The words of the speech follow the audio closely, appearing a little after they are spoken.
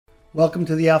Welcome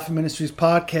to the Alpha Ministries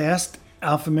podcast.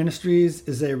 Alpha Ministries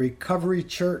is a recovery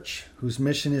church whose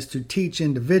mission is to teach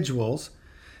individuals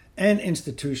and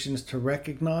institutions to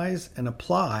recognize and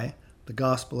apply the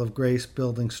gospel of grace,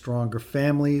 building stronger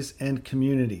families and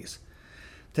communities.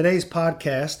 Today's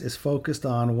podcast is focused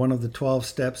on one of the 12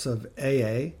 steps of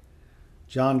AA.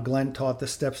 John Glenn taught the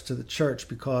steps to the church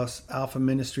because Alpha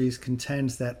Ministries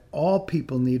contends that all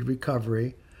people need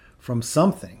recovery from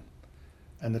something.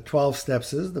 And the 12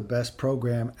 Steps is the best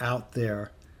program out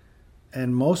there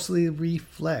and mostly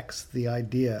reflects the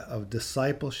idea of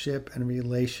discipleship and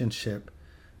relationship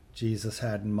Jesus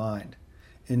had in mind.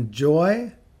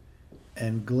 Enjoy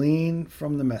and glean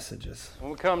from the messages. When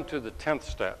we come to the 10th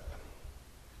step,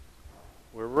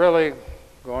 we're really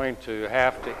going to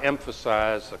have to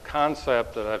emphasize a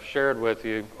concept that I've shared with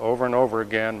you over and over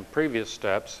again in previous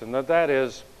steps, and that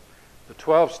is the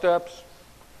 12 steps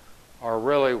are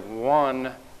really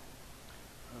one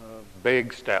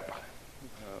big step.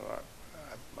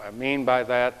 I mean by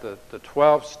that the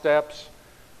 12 steps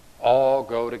all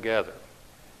go together.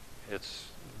 It's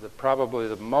probably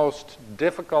the most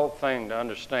difficult thing to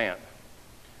understand.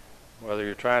 Whether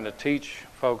you're trying to teach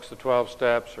folks the 12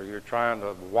 steps or you're trying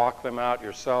to walk them out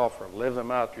yourself or live them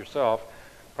out yourself,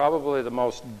 probably the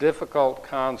most difficult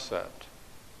concept,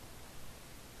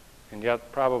 and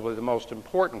yet probably the most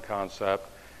important concept,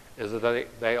 is that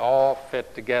they all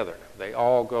fit together. They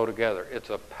all go together. It's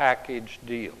a package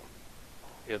deal.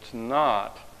 It's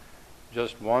not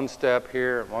just one step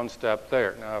here and one step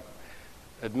there. Now,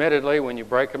 admittedly, when you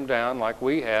break them down like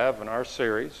we have in our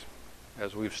series,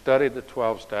 as we've studied the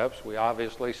 12 steps, we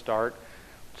obviously start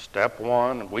step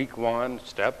 1, week 1,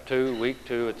 step 2, week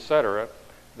 2, etc.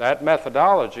 That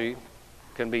methodology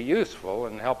can be useful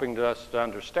in helping us to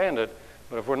understand it,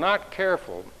 but if we're not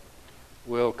careful,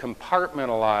 we'll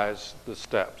compartmentalize the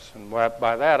steps. And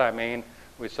by that I mean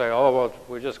we say, oh, well,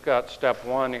 we just got step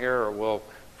 1 here, or we'll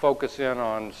focus in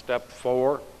on step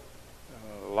 4.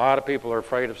 A lot of people are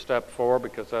afraid of step 4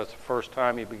 because that's the first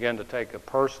time you begin to take a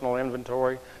personal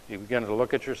inventory. You begin to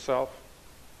look at yourself.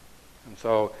 And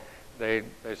so they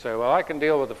say, well, I can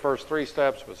deal with the first 3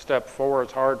 steps, but step 4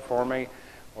 is hard for me.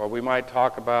 Or we might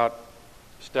talk about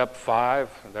step 5.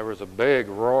 There was a big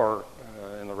roar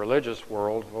in the religious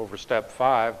world over step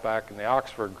 5 back in the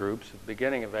Oxford groups at the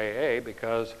beginning of AA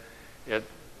because it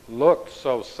looked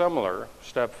so similar,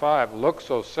 step 5 looked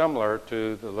so similar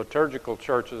to the liturgical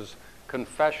church's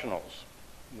confessionals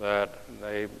that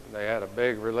they had a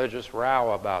big religious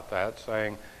row about that,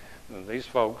 saying these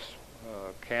folks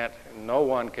no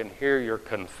one can hear your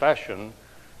confession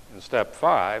in step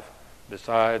 5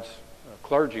 besides a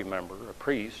clergy member, a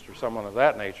priest, or someone of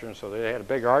that nature, and so they had a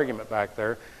big argument back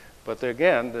there. But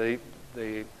again,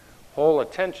 the whole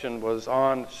attention was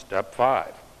on step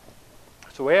 5.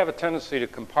 So we have a tendency to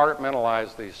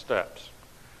compartmentalize these steps.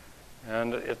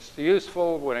 And it's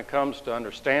useful when it comes to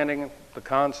understanding the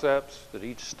concepts that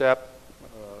each step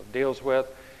deals with.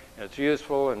 And it's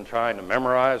useful in trying to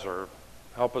memorize or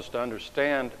help us to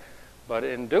understand. But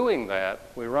in doing that,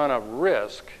 we run a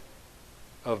risk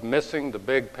of missing the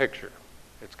big picture.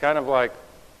 It's kind of like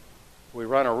we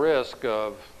run a risk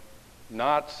of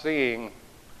not seeing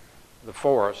the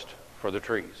forest for the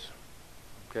trees.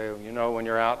 Okay, you know, when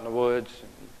you're out in the woods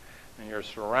and you're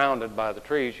surrounded by the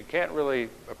trees, you can't really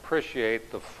appreciate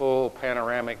the full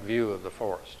panoramic view of the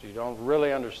forest. You don't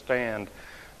really understand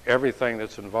everything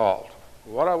that's involved.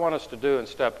 What I want us to do in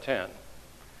step 10,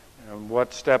 and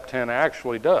what step 10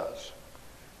 actually does,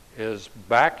 is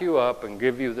back you up and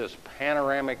give you this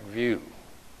panoramic view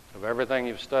of everything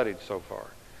you've studied so far,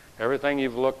 everything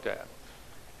you've looked at.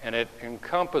 And it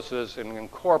encompasses and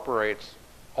incorporates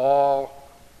all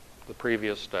the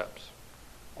previous steps,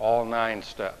 all 9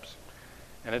 steps.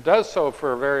 And it does so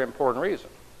for a very important reason.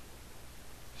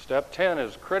 Step 10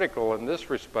 is critical in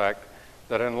this respect,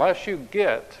 that unless you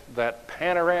get that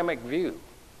panoramic view,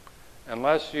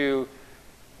 unless you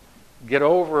get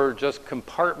over just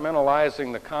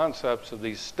compartmentalizing the concepts of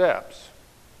these steps,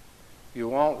 you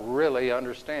won't really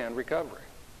understand recovery.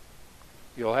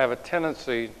 You'll have a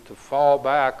tendency to fall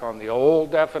back on the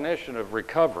old definition of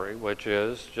recovery, which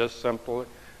is just simply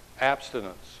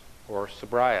abstinence or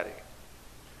sobriety.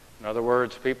 In other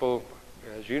words, people,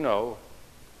 as you know,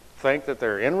 think that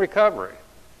they're in recovery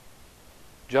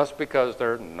just because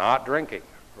they're not drinking,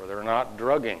 or they're not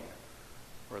drugging,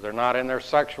 or they're not in their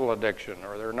sexual addiction,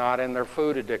 or they're not in their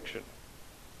food addiction.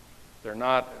 They're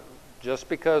not, just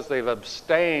because they've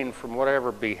abstained from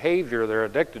whatever behavior they're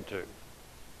addicted to,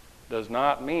 does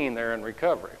not mean they're in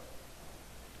recovery.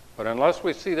 But unless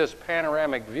we see this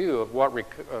panoramic view of what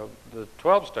the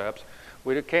 12 steps,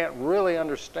 we can't really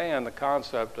understand the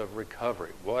concept of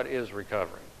recovery. What is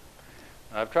recovery?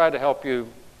 I've tried to help you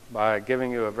by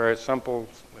giving you a very simple,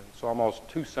 it's almost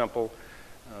too simple,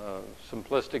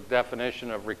 simplistic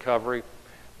definition of recovery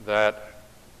that,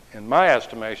 in my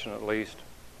estimation at least,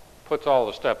 puts all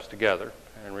the steps together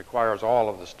and requires all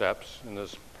of the steps in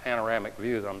this panoramic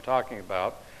view that I'm talking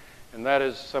about. And that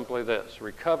is simply this: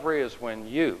 recovery is when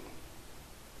you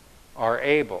are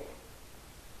able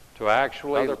to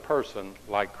actually another person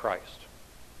like Christ.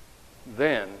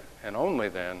 Then, and only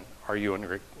then, are you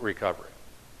in recovery.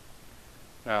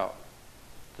 Now,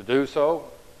 to do so,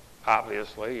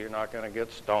 obviously, you're not going to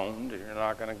get stoned, you're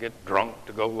not going to get drunk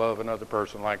to go love another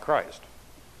person like Christ.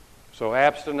 So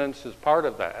abstinence is part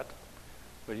of that.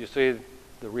 But you see,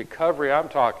 the recovery I'm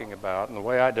talking about, and the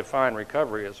way I define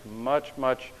recovery, is much,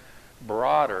 much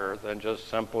broader than just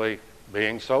simply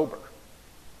being sober.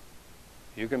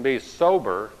 You can be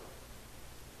sober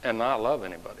and not love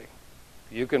anybody.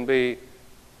 You can be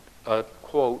a,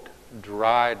 quote,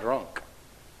 dry drunk.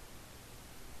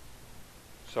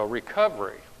 So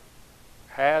recovery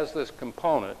has this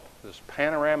component, this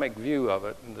panoramic view of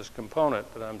it, and this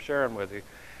component that I'm sharing with you,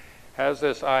 has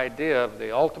this idea of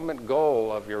the ultimate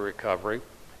goal of your recovery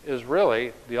is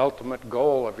really the ultimate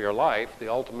goal of your life, the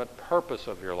ultimate purpose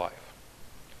of your life.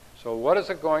 So what is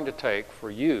it going to take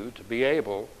for you to be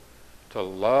able to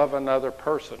love another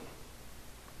person,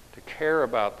 to care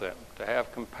about them, to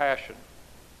have compassion?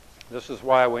 This is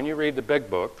why when you read the Big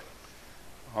Book,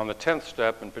 on the 10th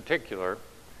step in particular,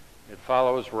 it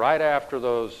follows right after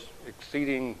those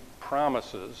exceeding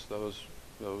promises, those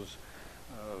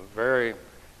very,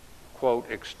 quote,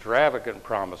 extravagant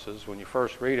promises. When you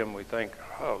first read them, we think,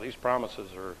 oh, these promises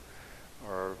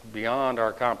are beyond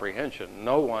our comprehension.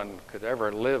 No one could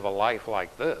ever live a life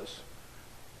like this.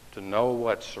 To know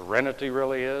what serenity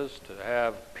really is, to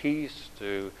have peace,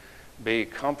 to be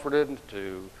comforted,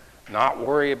 to not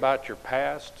worry about your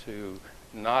past, to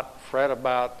not fret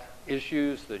about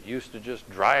issues that used to just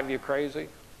drive you crazy.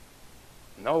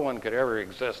 No one could ever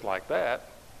exist like that.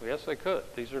 Well, yes, they could.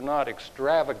 These are not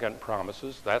extravagant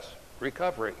promises. That's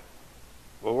recovery.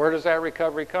 Well, where does that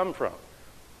recovery come from?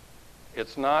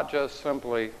 It's not just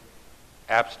simply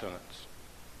abstinence.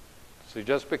 See,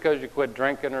 just because you quit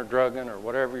drinking or drugging or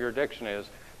whatever your addiction is,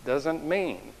 doesn't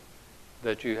mean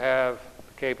that you have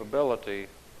the capability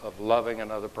of loving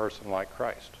another person like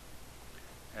Christ.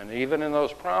 And even in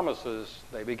those promises,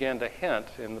 they begin to hint,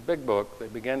 in the Big Book, they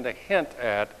begin to hint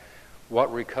at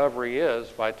what recovery is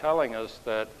by telling us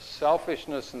that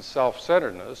selfishness and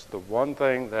self-centeredness, the one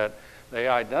thing that they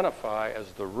identify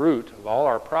as the root of all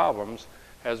our problems,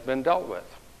 has been dealt with.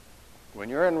 When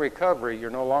you're in recovery, you're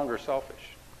no longer selfish.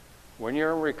 When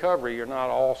you're in recovery, you're not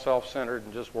all self-centered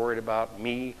and just worried about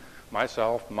me,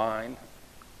 myself, mine.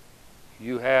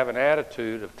 You have an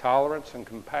attitude of tolerance and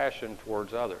compassion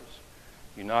towards others.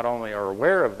 You not only are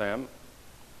aware of them,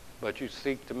 but you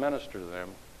seek to minister to them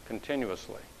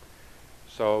continuously.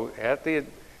 So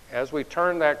as we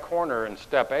turned that corner in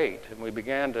step 8 and we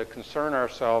began to concern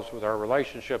ourselves with our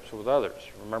relationships with others,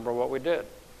 remember what we did?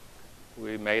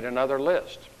 We made another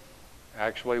list.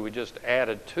 Actually, we just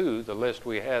added to the list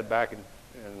we had back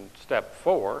in step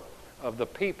 4 of the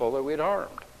people that we'd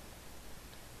harmed.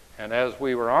 And as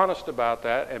we were honest about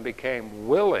that and became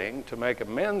willing to make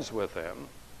amends with them,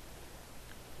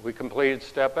 we completed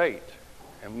step 8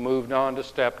 and moved on to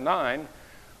step 9,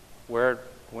 where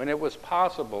when it was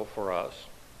possible for us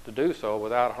to do so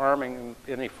without harming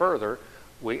any further,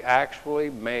 we actually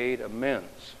made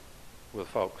amends with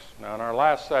folks. Now, in our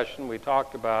last session, we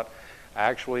talked about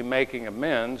actually making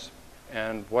amends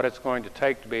and what it's going to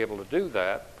take to be able to do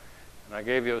that. And I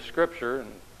gave you a scripture in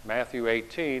Matthew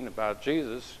 18 about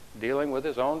Jesus dealing with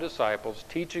his own disciples,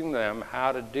 teaching them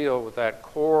how to deal with that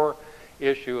core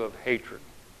issue of hatred.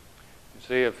 You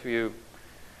see, if you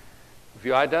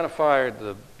identify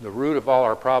the root of all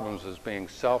our problems as being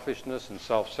selfishness and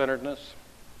self-centeredness,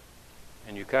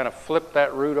 and you kind of flip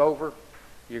that root over,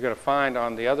 you're going to find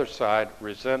on the other side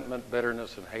resentment,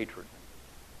 bitterness, and hatred.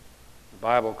 The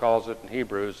Bible calls it in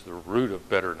Hebrews the root of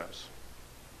bitterness.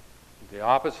 The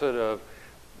opposite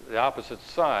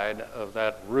side of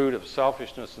that root of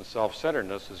selfishness and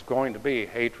self-centeredness is going to be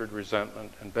hatred,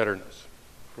 resentment, and bitterness,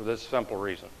 for this simple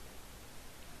reason.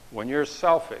 When you're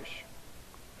selfish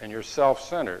and you're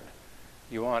self-centered,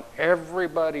 you want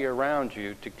everybody around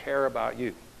you to care about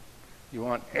you. You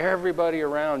want everybody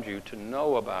around you to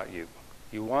know about you.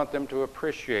 You want them to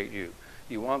appreciate you.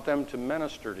 You want them to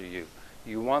minister to you.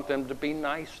 You want them to be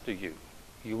nice to you.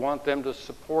 You want them to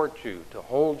support you, to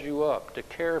hold you up, to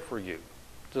care for you,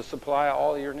 to supply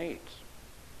all your needs.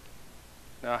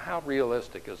 Now, how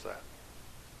realistic is that?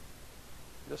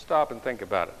 Just stop and think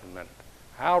about it a minute.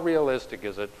 How realistic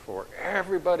is it for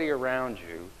everybody around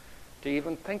you to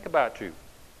even think about you?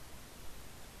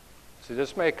 See,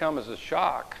 this may come as a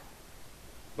shock,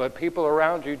 but people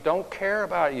around you don't care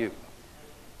about you.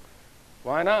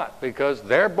 Why not? Because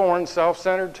they're born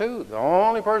self-centered too. The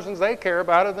only persons they care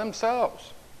about are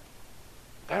themselves.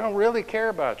 They don't really care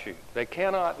about you. They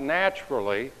cannot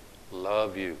naturally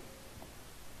love you.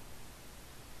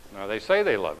 Now, they say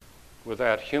they love you with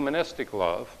that humanistic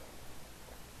love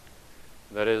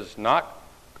that is not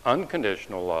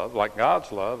unconditional love, like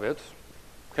God's love. It's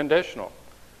conditional.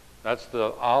 That's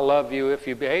the I'll love you if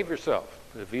you behave yourself.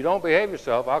 If you don't behave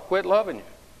yourself, I'll quit loving you.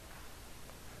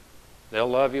 They'll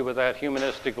love you with that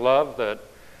humanistic love that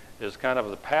is kind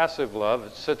of the passive love.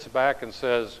 It sits back and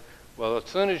says, well, as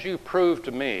soon as you prove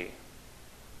to me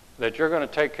that you're going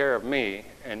to take care of me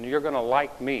and you're going to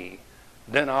like me,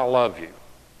 then I'll love you.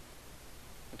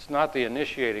 It's not the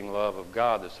initiating love of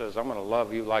God that says, I'm going to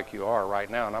love you like you are right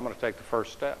now, and I'm going to take the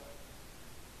first step.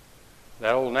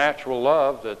 That old natural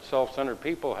love that self-centered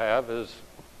people have is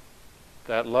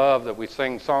that love that we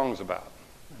sing songs about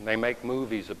and they make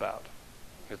movies about.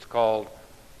 It's called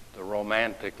the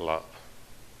romantic love.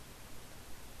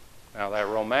 Now, that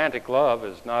romantic love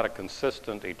is not a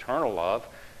consistent, eternal love.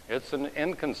 It's an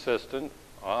inconsistent,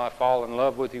 I fall in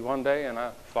love with you one day and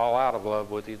I fall out of love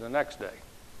with you the next day,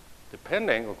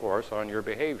 depending, of course, on your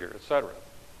behavior, etc.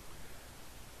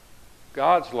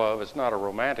 God's love is not a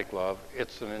romantic love.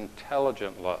 It's an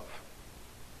intelligent love.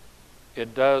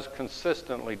 It does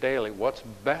consistently, daily, what's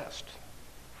best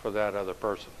for that other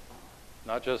person.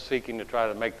 Not just seeking to try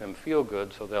to make them feel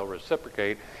good so they'll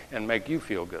reciprocate and make you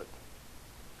feel good.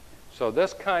 So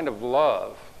this kind of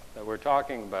love that we're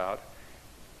talking about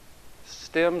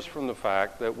stems from the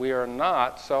fact that we are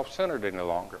not self-centered any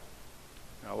longer.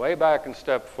 Now, way back in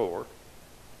step 4,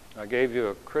 I gave you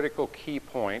a critical key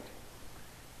point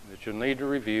that you'll need to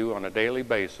review on a daily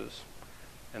basis,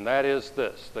 and that is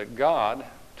this, that God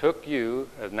took you,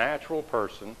 a natural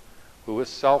person who was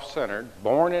self-centered,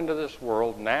 born into this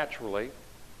world naturally.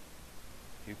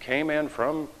 You came in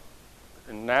from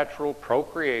natural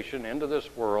procreation into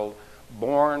this world,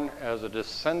 born as a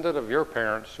descendant of your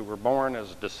parents, who were born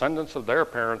as descendants of their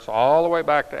parents all the way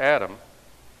back to Adam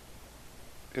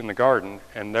in the garden,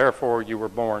 and therefore you were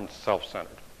born self-centered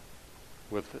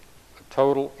with a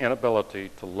total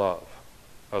inability to love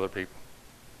other people.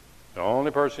 The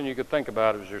only person you could think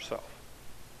about is yourself.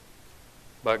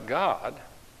 But God,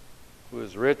 who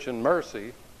is rich in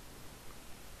mercy,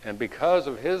 and because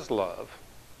of his love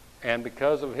and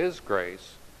because of his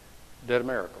grace, did a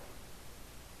miracle.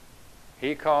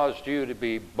 He caused you to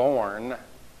be born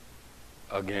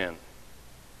again.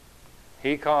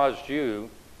 He caused you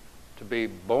to be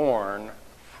born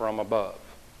from above.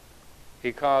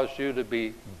 He caused you to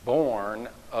be born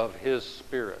of his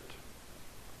Spirit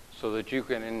so that you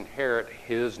can inherit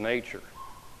his nature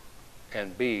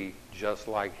and be just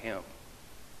like him.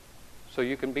 So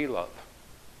you can be love.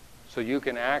 So you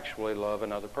can actually love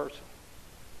another person.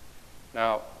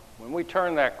 Now, when we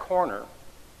turn that corner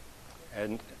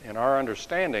and in our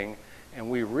understanding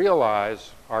and we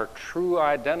realize our true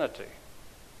identity,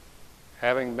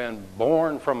 having been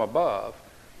born from above,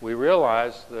 we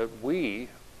realize that we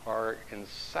are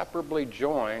inseparably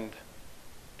joined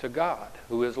to God,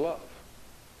 who is love.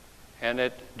 And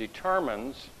it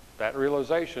determines, that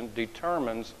realization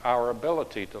determines our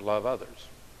ability to love others.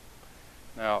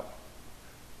 Now,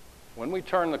 when we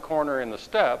turn the corner in the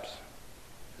steps,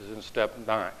 is in step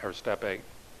 9 or step 8.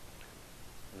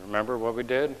 Remember what we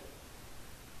did?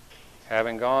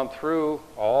 Having gone through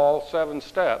all 7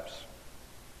 steps,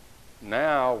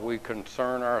 now we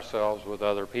concern ourselves with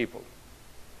other people.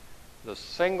 The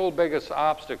single biggest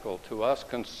obstacle to us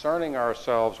concerning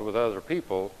ourselves with other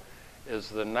people is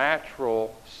the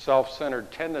natural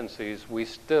self-centered tendencies we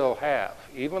still have,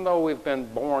 even though we've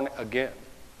been born again.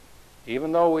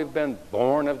 Even though we've been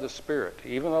born of the Spirit,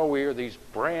 even though we are these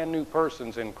brand new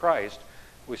persons in Christ,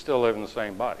 we still live in the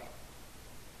same body.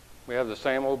 We have the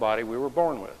same old body we were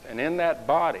born with. And in that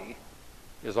body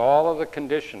is all of the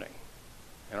conditioning.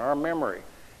 And our memory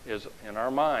is in our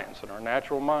minds, in our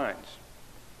natural minds.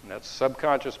 And that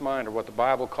subconscious mind, or what the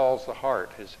Bible calls the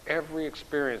heart, is every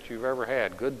experience you've ever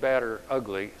had, good, bad, or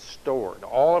ugly, stored.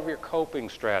 All of your coping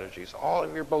strategies, all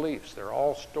of your beliefs, they're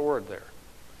all stored there.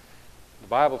 The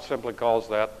Bible simply calls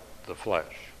that the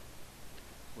flesh,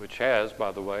 which has,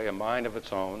 by the way, a mind of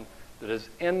its own that is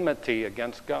enmity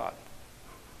against God.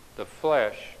 The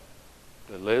flesh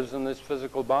that lives in this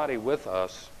physical body with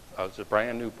us as a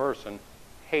brand new person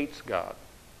hates God.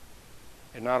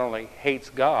 It not only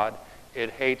hates God, it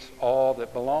hates all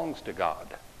that belongs to God.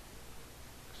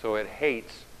 So it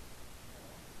hates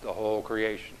the whole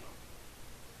creation.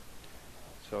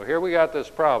 So here we got this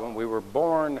problem. We were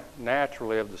born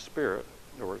naturally of the Spirit,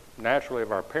 or naturally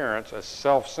of our parents, as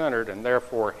self-centered and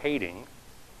therefore hating,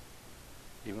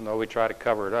 even though we try to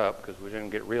cover it up because we didn't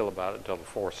get real about it until the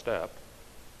fourth step.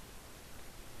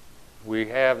 We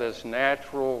have this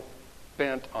natural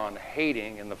bent on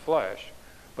hating in the flesh.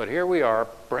 But here we are,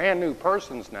 brand new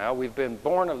persons now. We've been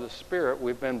born of the Spirit.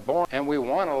 We've been born, and we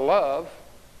want to love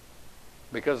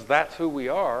because that's who we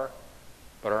are.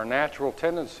 But our natural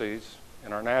tendencies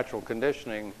and our natural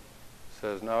conditioning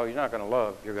says, no, you're not going to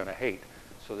love, you're going to hate.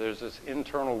 So there's this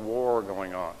internal war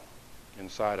going on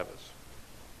inside of us.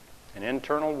 An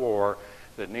internal war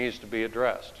that needs to be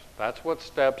addressed. That's what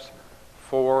steps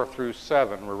 4 through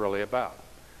 7 were really about.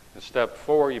 In step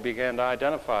 4, you began to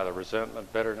identify the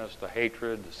resentment, bitterness, the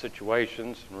hatred, the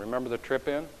situations. And remember the trip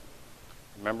in?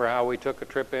 Remember how we took a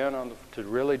trip in to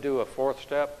really do a fourth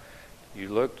step? You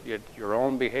looked at your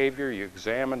own behavior. You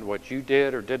examined what you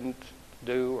did or didn't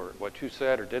do, or what you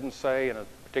said or didn't say in a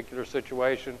particular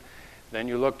situation. Then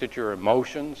you looked at your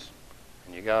emotions,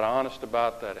 and you got honest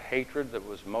about that hatred that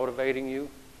was motivating you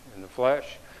in the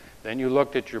flesh. Then you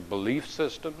looked at your belief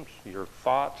systems, your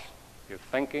thoughts, your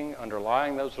thinking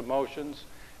underlying those emotions,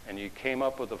 and you came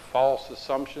up with the false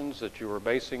assumptions that you were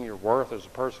basing your worth as a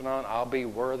person on. I'll be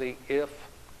worthy if.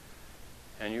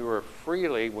 And you were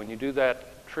freely, when you do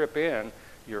that trip in,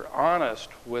 you're honest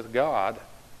with God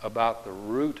about the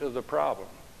root of the problem,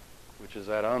 which is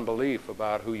that unbelief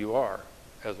about who you are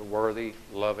as a worthy,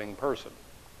 loving person.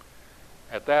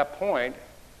 At that point,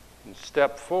 in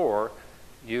step 4,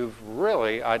 you've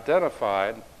really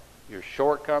identified your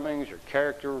shortcomings, your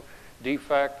character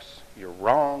defects, your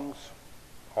wrongs,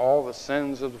 all the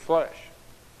sins of the flesh.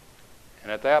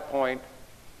 And at that point,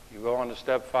 you go on to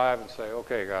step 5 and say,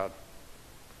 okay, God,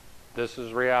 this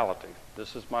is reality.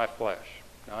 This is my flesh.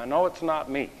 Now, I know it's not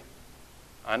me.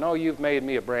 I know you've made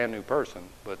me a brand new person,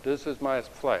 but this is my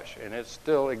flesh, and it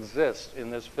still exists in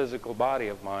this physical body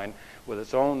of mine with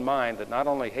its own mind that not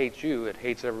only hates you, it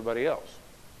hates everybody else.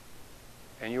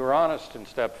 And you were honest in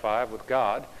step 5 with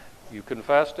God. You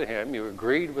confessed to him, you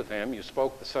agreed with him, you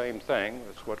spoke the same thing,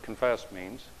 that's what confess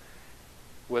means,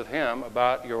 with him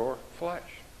about your flesh.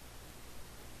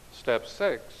 Step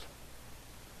 6,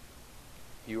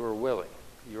 you were willing.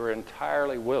 You were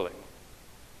entirely willing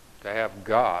to have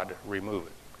God remove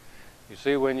it. You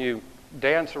see, when you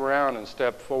dance around in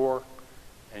step 4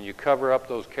 and you cover up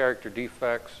those character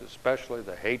defects, especially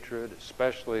the hatred,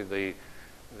 especially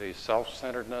the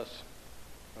self-centeredness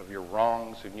of your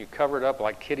wrongs, and you cover it up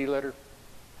like kitty litter,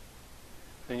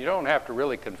 then you don't have to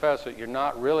really confess it. You're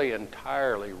not really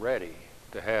entirely ready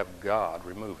to have God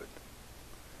remove it.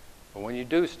 But when you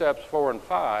do steps 4 and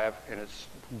 5, and it's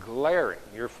glaring,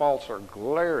 your faults are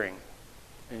glaring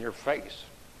in your face,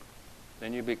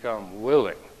 then you become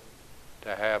willing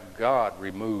to have God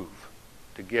remove,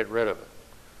 to get rid of it.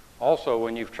 Also,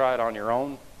 when you've tried on your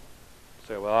own,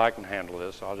 say, well, I can handle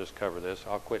this, I'll just cover this,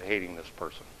 I'll quit hating this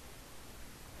person.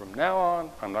 From now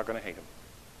on, I'm not going to hate him.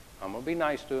 I'm going to be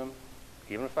nice to him.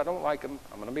 Even if I don't like him,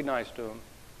 I'm going to be nice to him.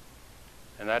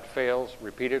 And that fails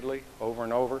repeatedly, over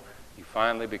and over. You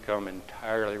finally become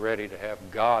entirely ready to have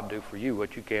God do for you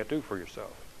what you can't do for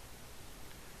yourself.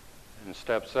 In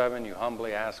step 7, you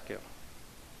humbly ask him,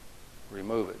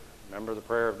 remove it. Remember the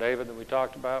prayer of David that we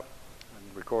talked about?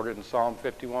 Recorded in Psalm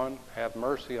 51, have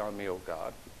mercy on me, O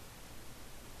God.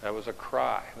 That was a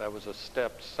cry. That was a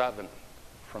step 7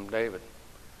 from David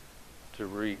to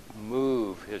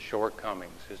remove his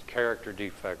shortcomings, his character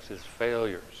defects, his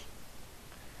failures.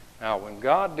 Now, when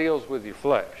God deals with your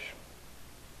flesh,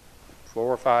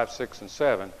 4, 5, 6, and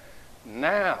 7,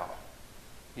 now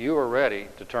you are ready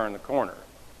to turn the corner.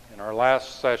 In our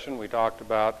last session, we talked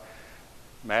about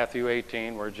Matthew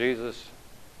 18, where Jesus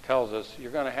tells us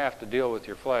you're going to have to deal with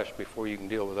your flesh before you can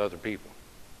deal with other people.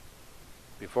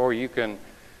 Before you can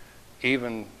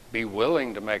even be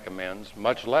willing to make amends,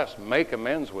 much less make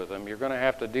amends with them, you're going to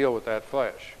have to deal with that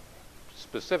flesh.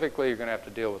 Specifically, you're going to have to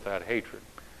deal with that hatred.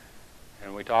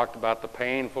 And we talked about the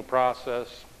painful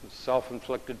process, the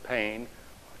self-inflicted pain,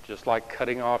 just like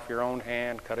cutting off your own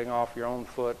hand, cutting off your own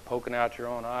foot, poking out your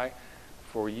own eye.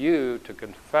 For you to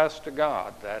confess to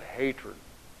God that hatred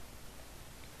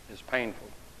is painful.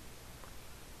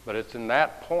 But it's in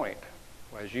that point,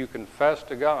 as you confess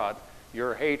to God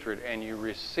your hatred and you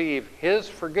receive his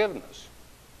forgiveness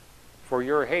for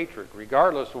your hatred,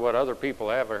 regardless of what other people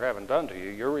have or haven't done to you,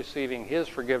 you're receiving his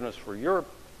forgiveness for your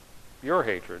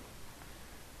hatred,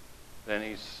 then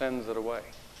he sends it away.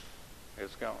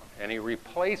 It's gone. And he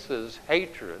replaces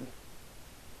hatred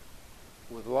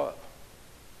with love.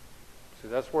 See,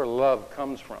 that's where love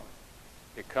comes from.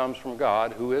 It comes from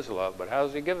God, who is love. But how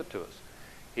does he give it to us?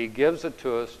 He gives it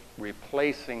to us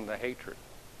replacing the hatred.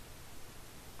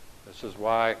 This is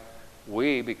why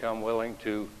we become willing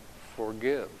to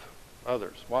forgive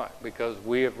others. Why? Because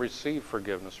we have received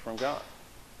forgiveness from God.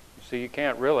 You see, you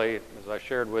can't really, as I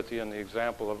shared with you in the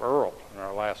example of Earl in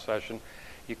our last session,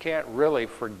 you can't really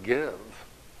forgive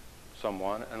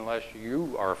someone unless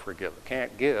you are forgiven. You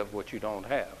can't give what you don't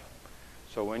have.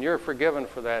 So when you're forgiven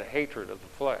for that hatred of the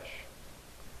flesh,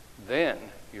 then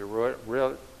you're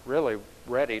really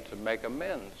ready to make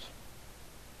amends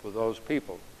with those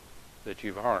people that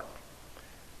you've harmed.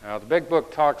 Now, the big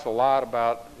book talks a lot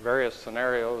about various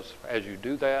scenarios as you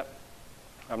do that.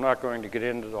 I'm not going to get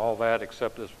into all that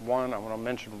except this one. I want to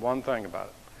mention one thing about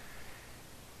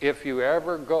it. If you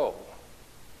ever go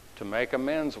to make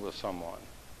amends with someone,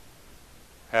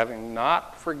 having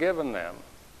not forgiven them,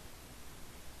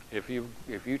 if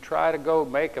you try to go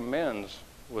make amends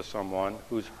with someone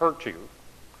who's hurt you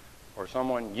or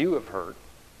someone you have hurt,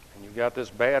 and you've got this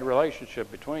bad relationship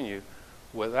between you,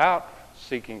 without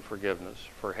seeking forgiveness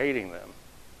for hating them,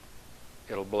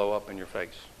 it'll blow up in your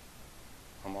face.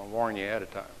 I'm going to warn you ahead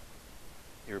of time.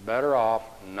 You're better off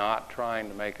not trying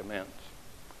to make amends.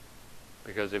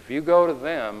 Because if you go to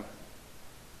them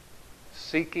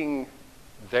seeking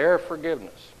their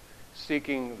forgiveness,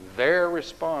 seeking their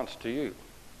response to you,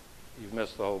 you've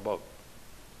missed the whole boat.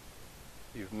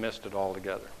 You've missed it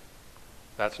altogether.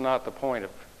 That's not the point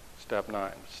of step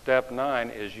 9. Step 9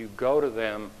 is you go to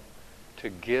them to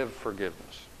give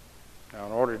forgiveness. Now,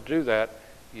 in order to do that,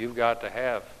 you've got to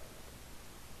have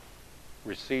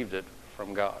received it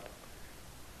from God.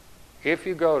 If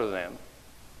you go to them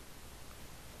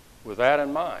with that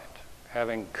in mind,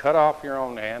 having cut off your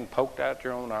own hand, poked out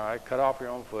your own eye, cut off your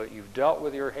own foot, you've dealt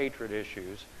with your hatred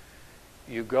issues,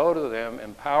 you go to them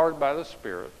empowered by the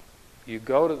Spirit, you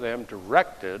go to them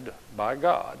directed by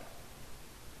God,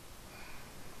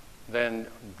 then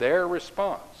their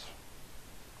response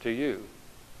to you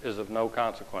is of no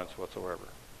consequence whatsoever.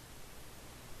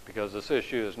 Because this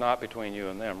issue is not between you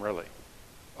and them, really.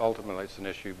 Ultimately, it's an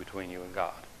issue between you and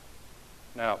God.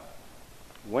 Now,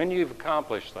 when you've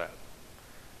accomplished that,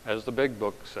 as the big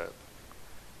book said,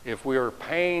 if we are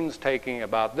painstaking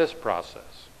about this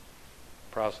process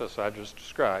I just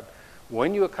described,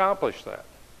 when you accomplish that,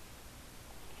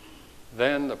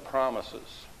 then the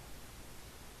promises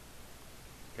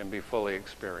can be fully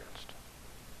experienced.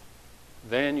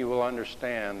 Then you will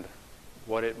understand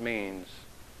what it means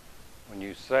when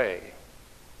you say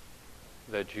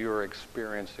that you're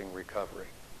experiencing recovery.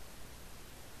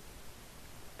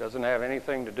 It doesn't have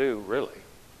anything to do, really,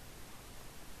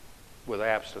 with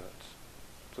abstinence.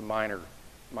 It's a minor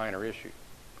issue.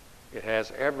 It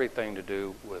has everything to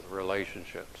do with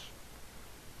relationships.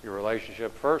 Your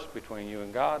relationship first between you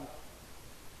and God,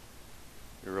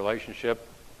 your relationship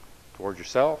toward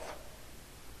yourself,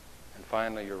 and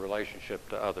finally your relationship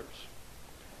to others.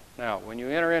 Now, when you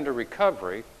enter into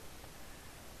recovery,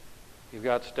 you've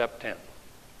got step 10.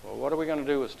 Well, what are we going to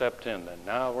do with step 10 then?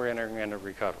 Now we're entering into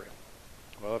recovery.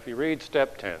 Well, if you read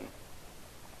step 10,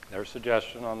 their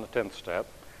suggestion on the 10th step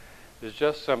is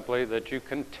just simply that you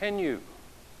continue.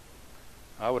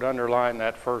 I would underline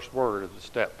that first word of the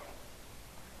step.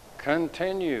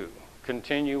 Continue.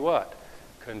 Continue what?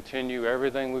 Continue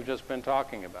everything we've just been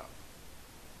talking about.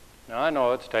 Now, I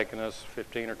know it's taken us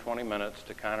 15 or 20 minutes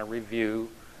to kind of review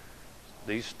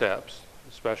these steps,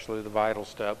 especially the vital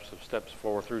steps of steps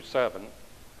 4 through 7.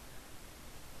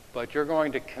 But you're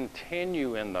going to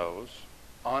continue in those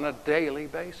on a daily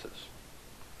basis.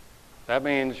 That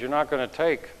means you're not going to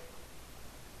take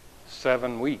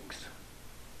 7 weeks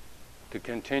to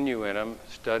continue in them,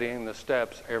 studying the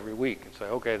steps every week and say,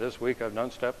 okay, this week I've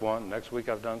done step 1, next week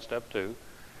I've done step 2.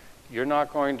 You're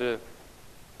not going to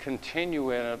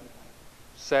continue in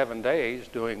 7 days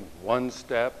doing 1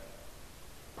 step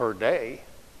per day.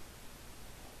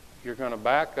 You're going to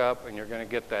back up and you're going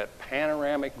to get that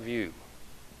panoramic view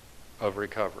of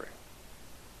recovery.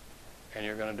 And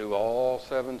you're going to do all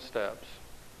 7 steps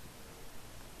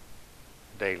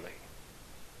daily.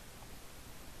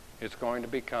 It's going to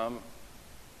become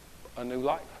a new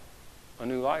life, a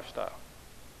new lifestyle.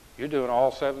 You're doing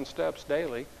all 7 steps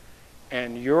daily,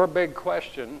 and your big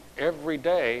question every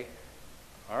day,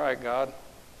 all right, God,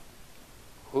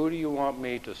 who do you want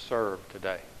me to serve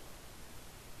today?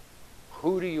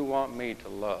 Who do you want me to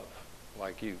love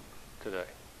like you today?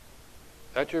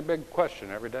 That's your big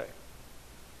question every day.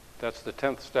 That's the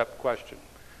 10th step question.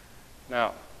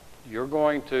 Now, you're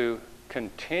going to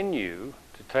continue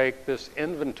to take this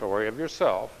inventory of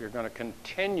yourself. You're going to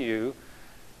continue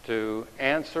to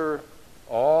answer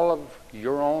all of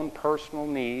your own personal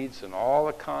needs and all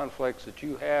the conflicts that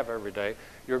you have every day,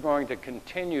 you're going to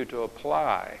continue to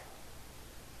apply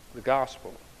the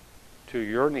gospel to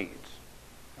your needs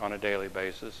on a daily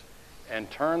basis and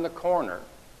turn the corner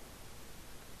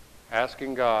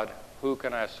asking God, who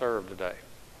can I serve today?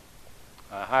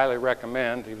 I highly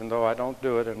recommend, even though I don't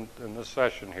do it in this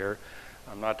session here,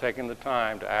 I'm not taking the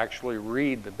time to actually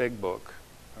read the big book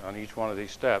on each one of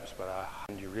these steps, but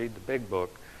you read the big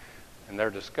book and their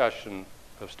discussion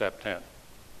of step 10.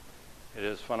 It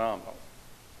is phenomenal.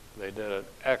 They did an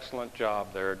excellent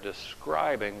job there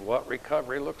describing what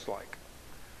recovery looks like.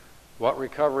 What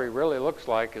recovery really looks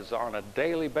like is on a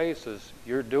daily basis,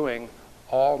 you're doing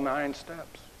all 9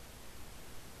 steps.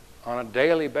 On a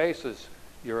daily basis,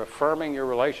 you're affirming your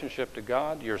relationship to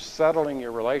God, you're settling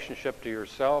your relationship to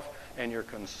yourself, and you're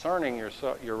concerning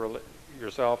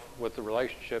yourself with the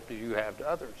relationship that you have to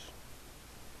others.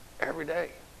 Every day.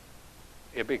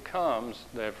 It becomes,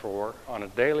 therefore, on a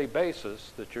daily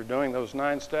basis that you're doing those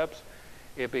 9 steps,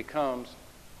 it becomes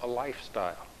a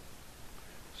lifestyle.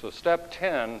 So step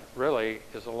 10 really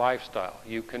is a lifestyle.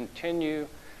 You continue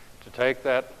to take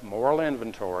that moral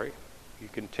inventory, you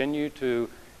continue to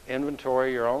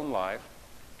inventory your own life,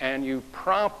 and you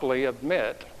promptly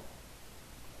admit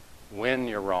when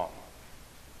you're wrong.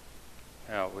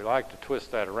 Now, we like to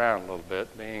twist that around a little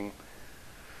bit, being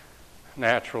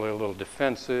naturally a little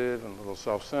defensive and a little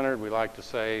self-centered. We like to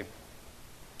say,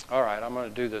 all right, I'm going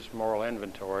to do this moral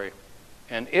inventory,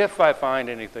 and if I find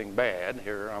anything bad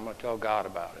here, I'm going to tell God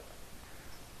about it.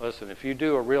 Listen, if you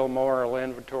do a real moral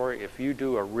inventory, if you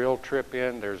do a real trip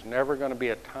in, there's never going to be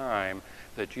a time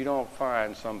that you don't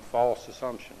find some false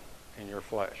assumption in your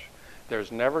flesh.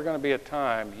 There's never going to be a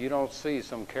time you don't see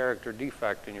some character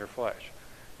defect in your flesh.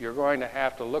 You're going to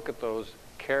have to look at those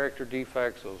character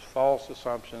defects, those false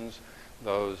assumptions,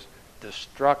 those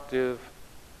destructive,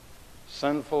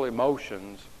 sinful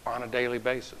emotions on a daily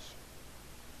basis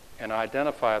and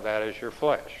identify that as your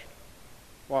flesh.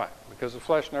 Why? Because the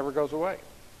flesh never goes away.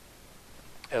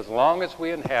 As long as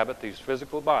we inhabit these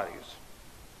physical bodies,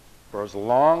 for as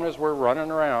long as we're running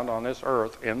around on this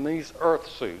earth in these earth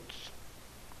suits,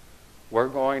 we're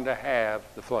going to have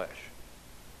the flesh.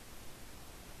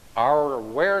 Our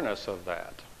awareness of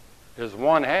that is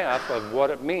 1/2 of what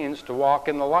it means to walk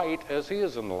in the light as he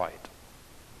is in the light.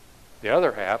 The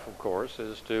other half, of course,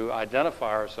 is to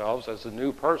identify ourselves as the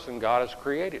new person God has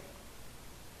created,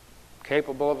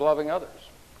 capable of loving others.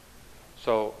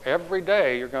 So every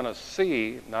day you're going to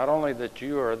see not only that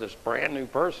you are this brand new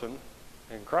person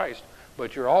in Christ,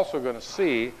 but you're also going to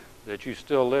see that you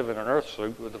still live in an earth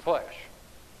suit with the flesh.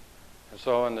 And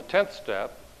so in the 10th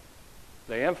step,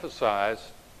 they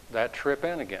emphasize that trip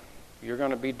in again. You're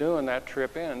going to be doing that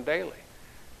trip in daily.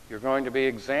 You're going to be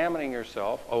examining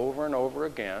yourself over and over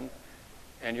again,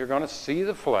 and you're going to see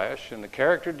the flesh and the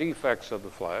character defects of the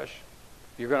flesh.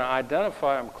 You're going to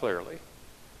identify them clearly.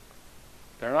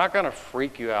 They're not going to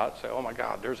freak you out and say, oh my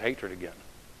God, there's hatred again.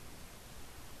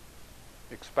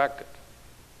 Expect it.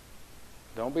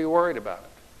 Don't be worried about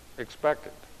it. Expect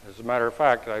it. As a matter of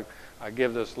fact, I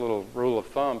give this little rule of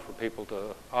thumb for people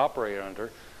to operate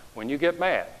under. When you get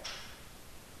mad,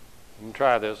 you can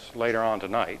try this later on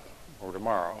tonight or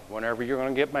tomorrow, whenever you're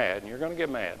going to get mad, and you're going to get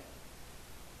mad.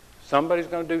 Somebody's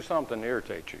going to do something to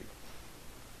irritate you.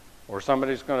 Or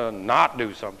somebody's going to not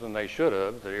do something they should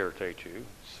have that irritates you.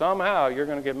 Somehow you're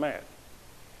going to get mad.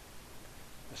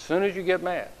 As soon as you get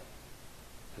mad,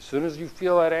 as soon as you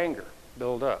feel that anger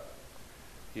build up,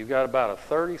 you've got about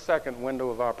a 30-second window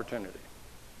of opportunity.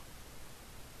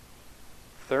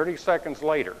 30 seconds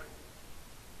later,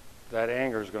 that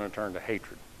anger is going to turn to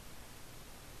hatred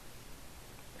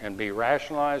and be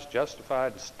rationalized,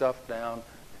 justified, and stuffed down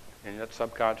in that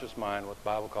subconscious mind, what the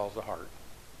Bible calls the heart.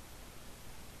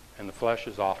 And the flesh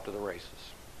is off to the races.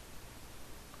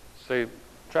 See,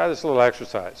 try this little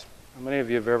exercise. How many of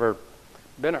you have ever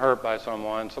been hurt by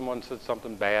someone said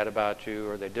something bad about you,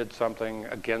 or they did something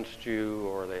against you,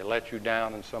 or they let you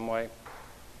down in some way?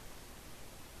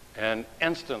 And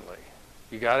instantly,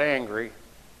 you got angry.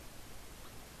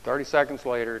 30 seconds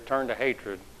later, it turned to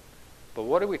hatred. But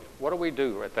what do we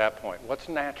do at that point? What's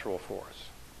natural for us?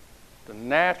 The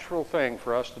natural thing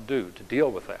for us to do to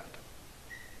deal with that.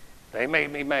 They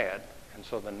made me mad. And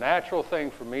so the natural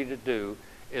thing for me to do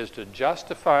is to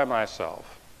justify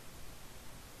myself,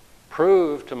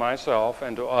 prove to myself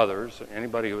and to others,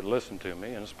 anybody who would listen to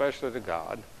me, and especially to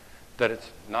God, that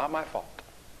it's not my fault,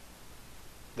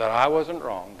 that I wasn't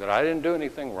wrong, that I didn't do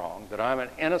anything wrong, that I'm an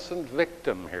innocent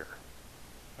victim here,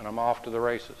 and I'm off to the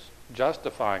races,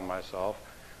 justifying myself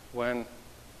when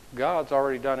God's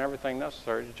already done everything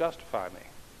necessary to justify me.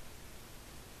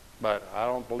 But I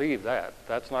don't believe that.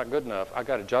 That's not good enough. I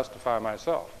got to justify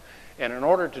myself. And in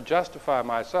order to justify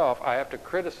myself, I have to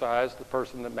criticize the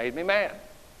person that made me mad.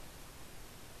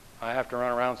 I have to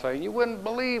run around saying, you wouldn't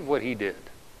believe what he did.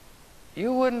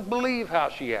 You wouldn't believe how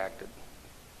she acted.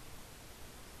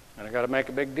 And I got to make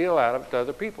a big deal out of it to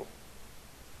other people.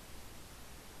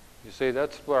 You see,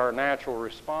 that's what our natural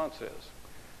response is.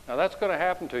 Now that's going to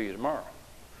happen to you tomorrow.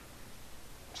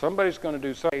 Somebody's going to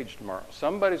do something tomorrow.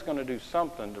 Somebody's going to do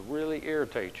something to really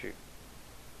irritate you.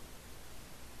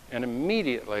 And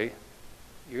immediately,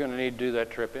 you're going to need to do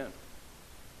that trip in.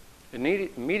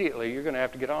 Immediately, you're going to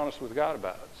have to get honest with God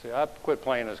about it. See, I quit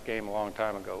playing this game a long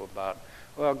time ago about,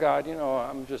 well, God,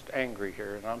 I'm just angry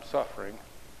here and I'm suffering.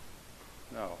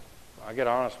 No, I get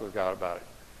honest with God about it.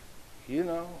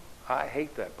 I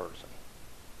hate that person.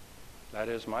 That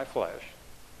is my flesh.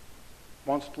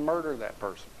 Wants to murder that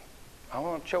person. I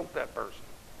want to choke that person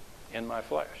in my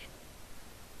flesh.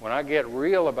 When I get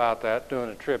real about that, doing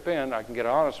a trip in, I can get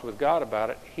honest with God about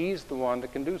it. He's the one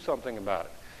that can do something about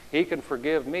it. He can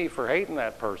forgive me for hating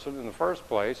that person in the first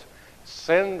place,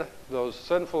 send those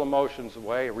sinful emotions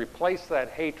away, replace that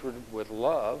hatred with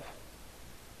love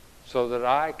so that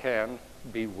I can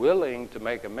be willing to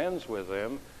make amends with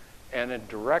them and then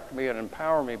direct me and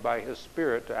empower me by His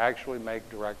Spirit to actually make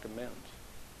direct amends.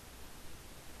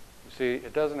 You see,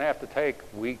 it doesn't have to take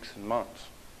weeks and months.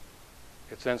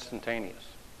 It's instantaneous.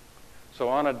 So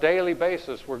on a daily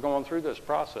basis, we're going through this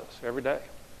process every day.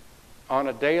 On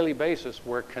a daily basis,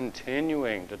 we're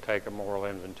continuing to take a moral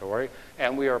inventory,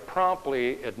 and we are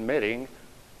promptly admitting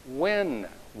when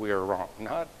we are wrong.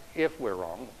 Not if we're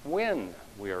wrong, when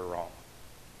we are wrong.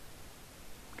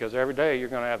 Because every day you're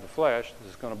going to have the flesh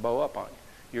that's going to bow up on you.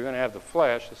 You're going to have the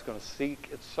flesh that's going to seek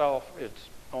its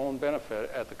own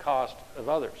benefit at the cost of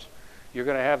others. You're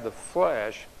going to have the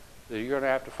flesh that you're going to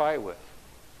have to fight with.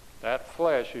 That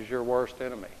flesh is your worst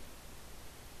enemy.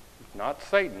 Not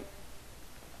Satan,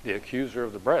 the accuser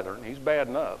of the brethren. He's bad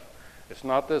enough. It's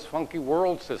not this funky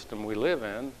world system we live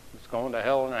in. It's going to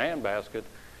hell in a handbasket.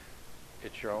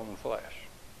 It's your own flesh.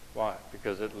 Why?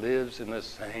 Because it lives in this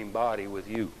same body with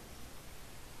you.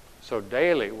 So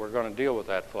daily, we're going to deal with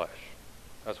that flesh.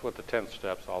 That's what the 10th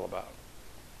step's all about.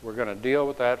 We're going to deal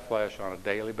with that flesh on a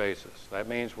daily basis. That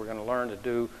means we're going to learn to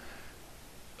do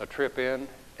a trip in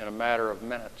a matter of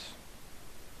minutes.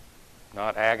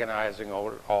 Not agonizing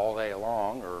over it all day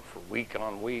long or for week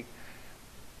on week,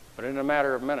 but in a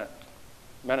matter of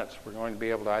minutes, we're going to be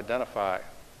able to identify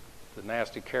the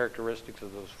nasty characteristics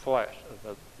of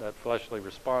that fleshly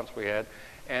response we had,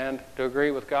 and to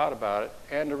agree with God about it,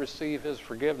 and to receive His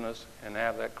forgiveness and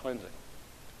have that cleansing,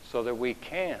 so that we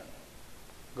can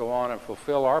go on and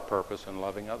fulfill our purpose in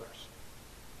loving others.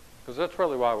 Because that's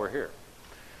really why we're here.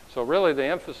 So really the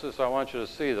emphasis I want you to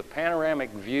see, the panoramic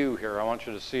view here I want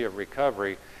you to see of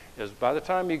recovery, is by the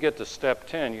time you get to step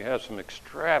 10, you have some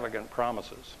extravagant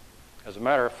promises. As a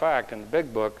matter of fact, in the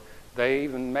big book, they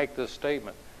even make this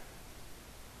statement.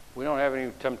 We don't have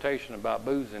any temptation about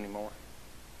booze anymore.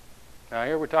 Now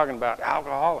here we're talking about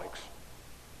alcoholics.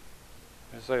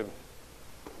 They say,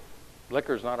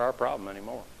 liquor's not our problem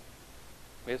anymore.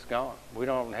 It's gone. We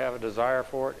don't have a desire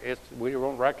for it. We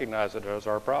don't recognize it as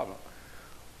our problem.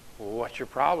 Well, what's your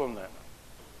problem then?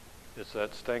 It's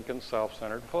that stinking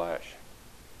self-centered flesh.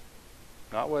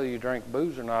 Not whether you drink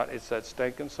booze or not, it's that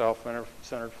stinking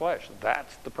self-centered flesh.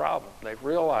 That's the problem. They've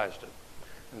realized it.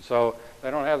 And so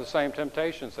they don't have the same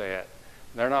temptations they had.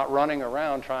 They're not running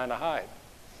around trying to hide.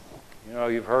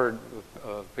 You've heard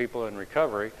of people in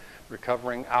recovery,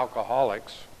 recovering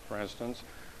alcoholics, for instance,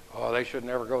 they should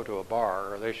never go to a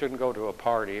bar, or they shouldn't go to a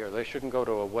party, or they shouldn't go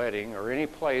to a wedding, or any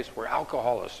place where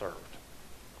alcohol is served.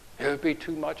 It would be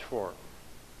too much for them.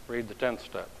 Read the 10th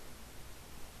step.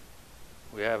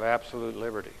 We have absolute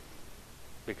liberty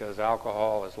because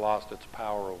alcohol has lost its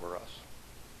power over us.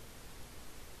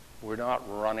 We're not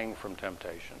running from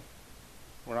temptation.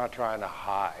 We're not trying to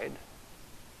hide.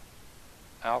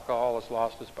 Alcohol has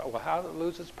lost its power. Well, how did it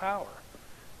lose its power?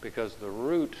 Because the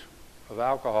root of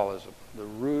alcoholism, the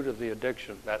root of the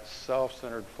addiction, that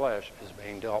self-centered flesh, is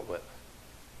being dealt with.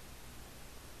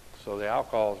 So the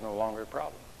alcohol is no longer a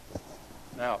problem.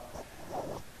 Now,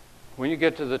 when you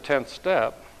get to the 10th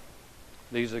step,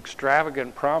 these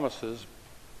extravagant promises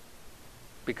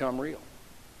become real.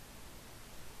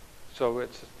 So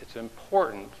it's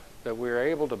important that we're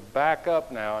able to back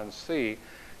up now and see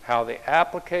how the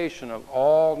application of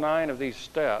all 9 of these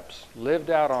steps lived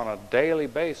out on a daily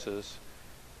basis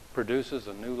produces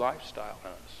a new lifestyle in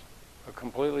us, a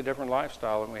completely different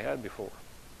lifestyle than we had before.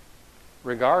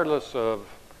 Regardless of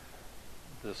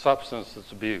the substance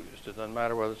that's abused, it doesn't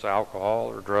matter whether it's alcohol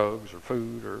or drugs or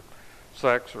food or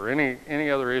sex, or any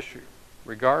other issue,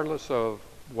 regardless of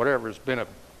whatever's been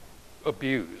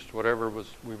abused, whatever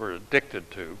we were addicted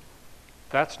to,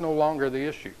 that's no longer the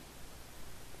issue.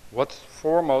 What's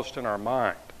foremost in our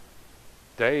mind,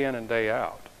 day in and day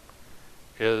out,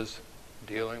 is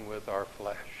dealing with our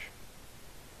flesh.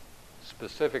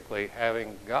 Specifically,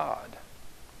 having God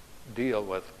deal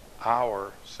with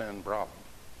our sin problem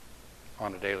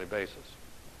on a daily basis.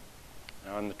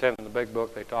 Now, in the 10th in the Big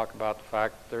Book, they talk about the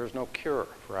fact that there's no cure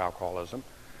for alcoholism.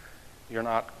 You're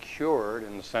not cured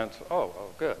in the sense, oh,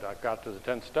 good, I got to the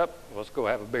 10th step, let's go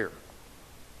have a beer.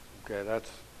 Okay,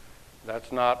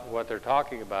 that's not what they're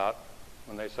talking about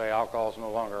when they say alcohol is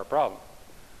no longer a problem.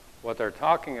 What they're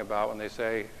talking about when they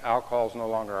say alcohol is no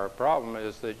longer a problem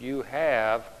is that you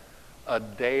have a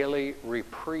daily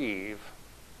reprieve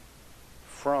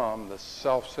from the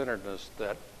self-centeredness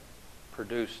that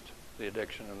produced the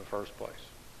addiction in the first place.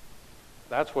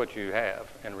 That's what you have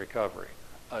in recovery.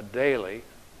 A daily,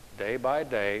 day by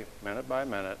day, minute by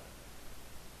minute,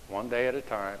 one day at a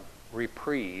time,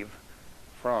 reprieve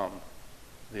from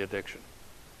the addiction.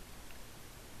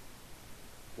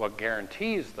 What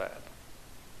guarantees that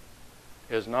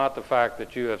is not the fact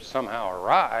that you have somehow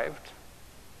arrived.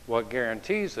 What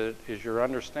guarantees it is your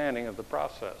understanding of the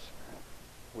process,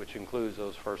 which includes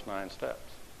those first 9 steps.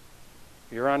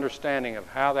 Your understanding of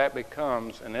how that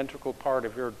becomes an integral part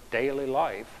of your daily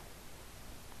life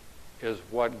is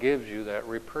what gives you that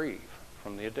reprieve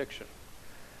from the addiction.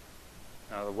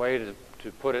 Now, the way to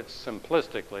put it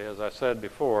simplistically, as I said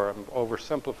before, I'm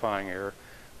oversimplifying here,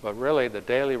 but really the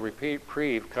daily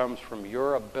reprieve comes from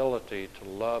your ability to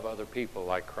love other people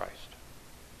like Christ.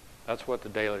 That's what the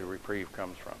daily reprieve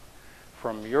comes from.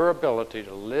 From your ability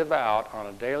to live out on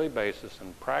a daily basis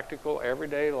in practical,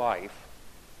 everyday life,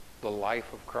 the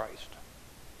life of Christ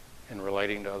in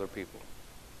relating to other people.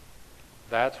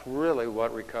 That's really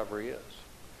what recovery is.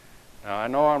 Now, I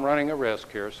know I'm running a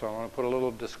risk here, so I want to put a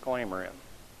little disclaimer in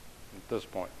at this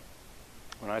point.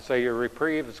 When I say your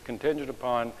reprieve is contingent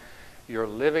upon your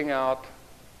living out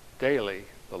daily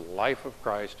the life of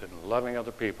Christ and loving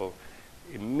other people,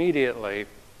 immediately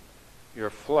your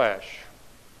flesh,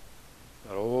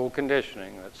 that old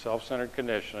conditioning, that self-centered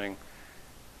conditioning,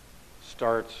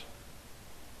 starts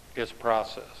its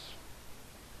process.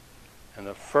 And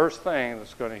the first thing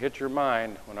that's going to hit your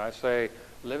mind when I say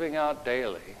living out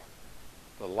daily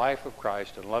the life of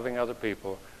Christ and loving other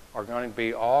people are going to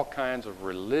be all kinds of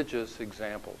religious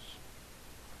examples.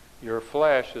 Your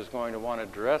flesh is going to want to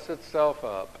dress itself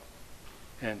up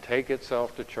and take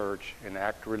itself to church and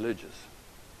act religious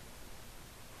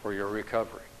for your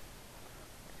recovery.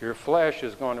 Your flesh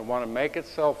is going to want to make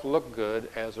itself look good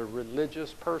as a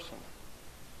religious person.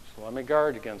 So let me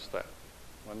guard against that.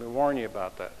 Let me warn you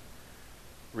about that.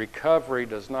 Recovery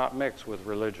does not mix with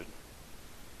religion.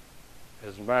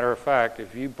 As a matter of fact,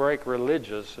 if you break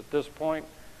religious at this point,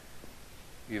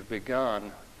 you've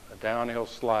begun a downhill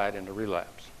slide into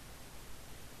relapse.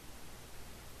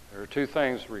 There are 2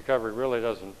 things recovery really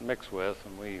doesn't mix with,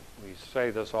 and we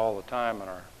say this all the time in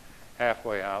our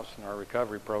halfway house and our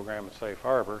recovery program at Safe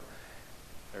Harbor.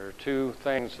 There are 2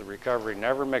 things that recovery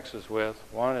never mixes with.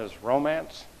 One is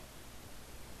romance,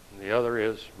 and the other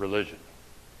is religion.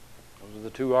 Those are the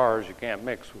 2 R's you can't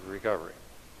mix with recovery.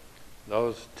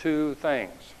 Those 2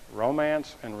 things,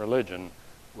 romance and religion,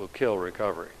 will kill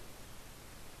recovery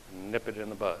and nip it in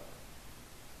the bud.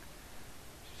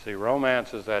 See,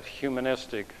 romance is that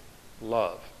humanistic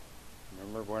love.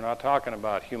 Remember, we're not talking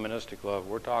about humanistic love,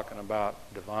 we're talking about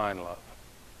divine love.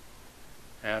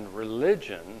 And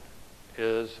religion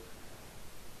is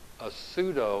a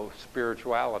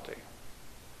pseudo-spirituality.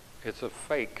 It's a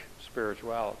fake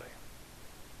spirituality.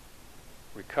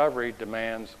 Recovery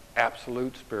demands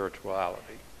absolute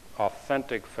spirituality,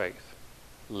 authentic faith,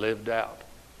 lived out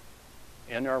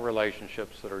in our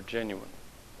relationships that are genuine.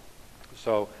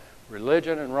 So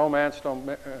religion and romance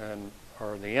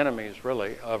are the enemies,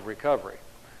 really, of recovery.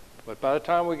 But by the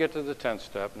time we get to the 10th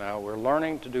step now, we're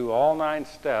learning to do all 9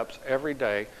 steps every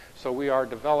day, so we are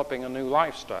developing a new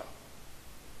lifestyle.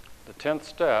 The 10th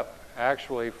step,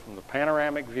 actually, from the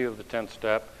panoramic view of the 10th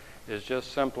step, is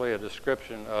just simply a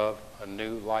description of a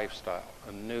new lifestyle,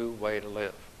 a new way to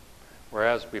live.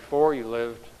 Whereas before you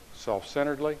lived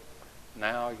self-centeredly,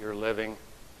 now you're living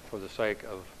for the sake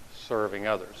of serving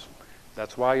others.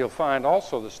 That's why you'll find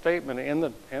also the statement in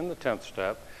the 10th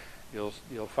step, you'll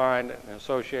find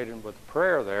associated with the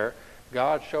prayer there,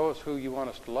 God, show us who you want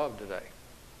us to love today.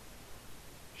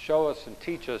 Show us and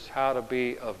teach us how to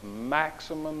be of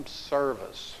maximum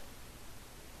service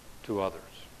to others.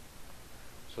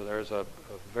 So there's a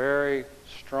very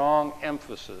strong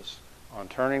emphasis on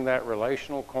turning that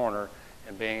relational corner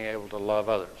and being able to love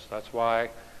others. That's why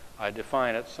I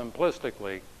define it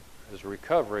simplistically as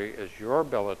recovery is your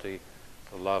ability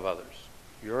to love others,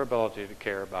 your ability to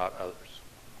care about others.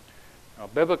 Now,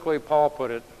 biblically, Paul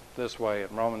put it this way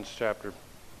in Romans chapter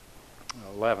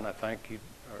 11, I think. It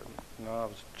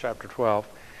was chapter 12.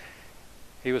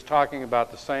 He was talking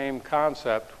about the same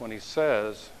concept when he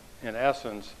says, in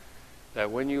essence,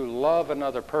 that when you love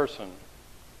another person,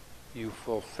 you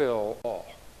fulfill all.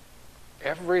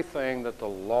 Everything that the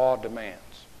law demands.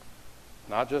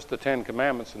 Not just the 10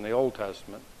 Commandments in the Old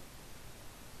Testament,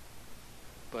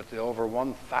 but the over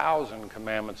 1,000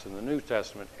 commandments in the New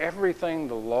Testament. Everything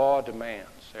the law demands,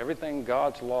 everything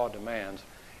God's law demands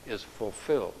is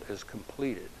fulfilled, is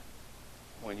completed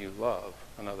when you love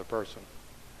another person.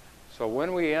 So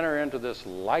when we enter into this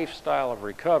lifestyle of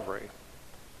recovery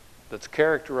that's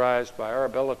characterized by our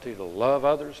ability to love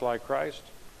others like Christ,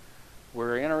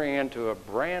 we're entering into a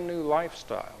brand new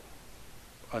lifestyle,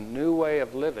 a new way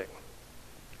of living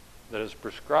that is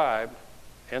prescribed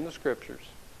in the Scriptures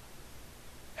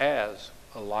as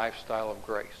a lifestyle of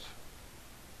grace.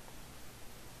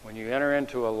 When you enter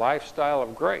into a lifestyle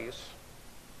of grace,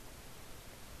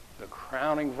 the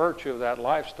crowning virtue of that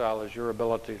lifestyle is your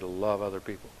ability to love other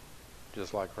people,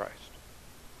 just like Christ.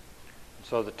 And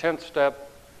so the 10th step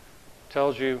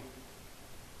tells you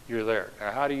you're there.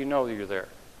 Now, how do you know that you're there?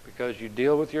 Because you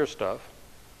deal with your stuff,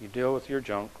 you deal with your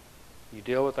junk, you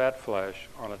deal with that flesh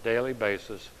on a daily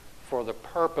basis for the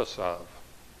purpose of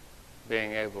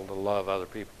being able to love other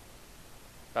people.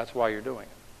 That's why you're doing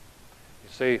it. You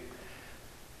see,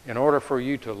 in order for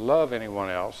you to love anyone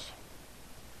else,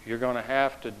 you're going to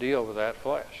have to deal with that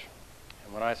flesh.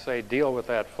 And when I say deal with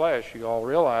that flesh, you all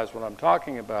realize what I'm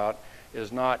talking about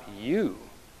is not you,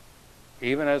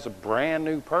 even as a brand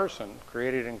new person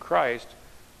created in Christ,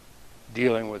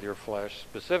 dealing with your flesh.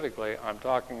 Specifically, I'm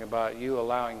talking about you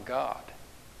allowing God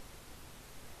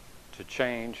to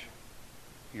change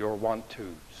your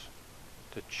want-tos,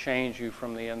 to change you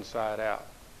from the inside out,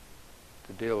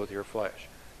 to deal with your flesh.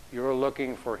 You're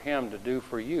looking for Him to do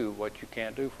for you what you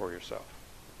can't do for yourself.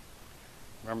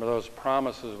 Remember those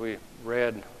promises we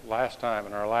read last time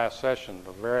in our last session?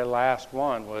 The very last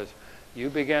one was you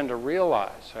begin to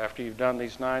realize, after you've done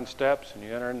these 9 steps and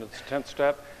you enter into the 10th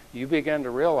step, you begin to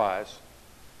realize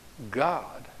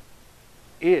God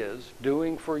is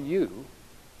doing for you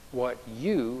what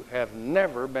you have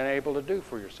never been able to do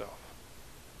for yourself.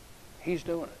 He's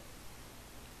doing it.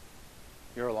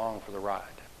 You're along for the ride.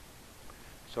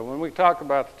 So when we talk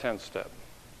about the 10th step,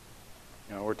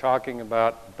 we're talking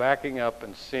about backing up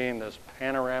and seeing this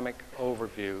panoramic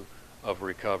overview of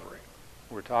recovery.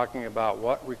 We're talking about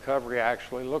what recovery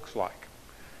actually looks like.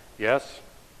 Yes,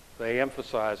 they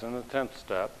emphasize in the 10th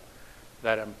step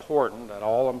that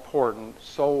all-important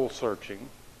soul searching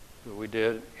that we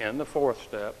did in the 4th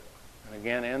step and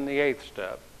again in the 8th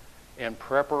step in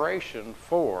preparation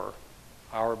for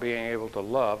our being able to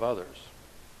love others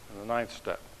in the 9th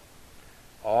step.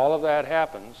 All of that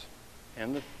happens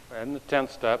in the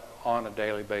 10th step on a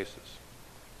daily basis.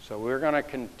 So we're going to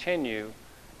continue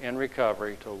in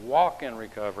recovery to walk in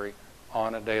recovery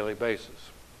on a daily basis.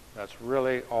 That's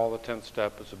really all the 10th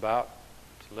step is about.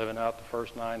 It's living out the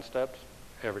first 9 steps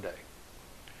every day.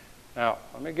 Now,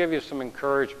 let me give you some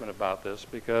encouragement about this,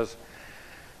 because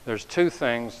there's 2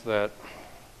 things that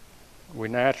we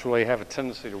naturally have a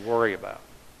tendency to worry about.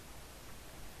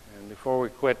 And before we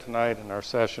quit tonight in our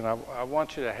session, I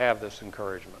want you to have this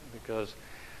encouragement, because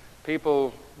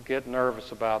people get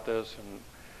nervous about this, and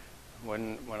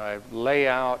when I lay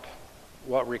out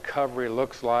what recovery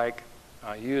looks like,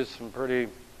 I use some pretty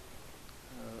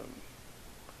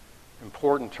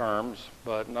important terms,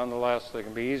 but nonetheless they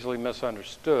can be easily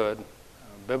misunderstood,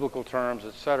 biblical terms,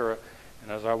 etc.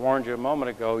 And as I warned you a moment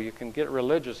ago, you can get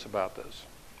religious about this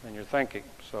in your thinking.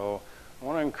 So I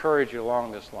want to encourage you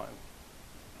along this line.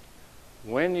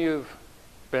 When you've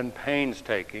been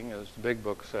painstaking, as the big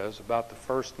book says, about the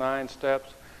first 9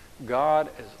 steps, God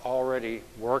is already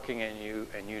working in you,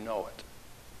 and you know it.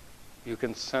 You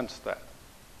can sense that.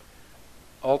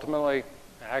 Ultimately,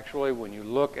 actually, when you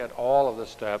look at all of the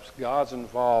steps, God's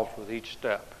involved with each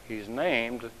step. He's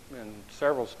named in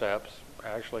several steps,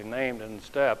 actually named in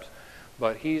steps,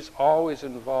 but He's always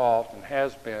involved and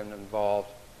has been involved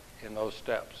in those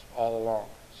steps all along.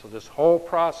 So this whole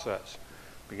process,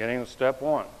 beginning with step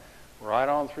 1, right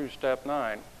on through step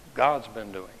 9, God's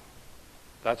been doing.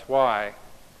 That's why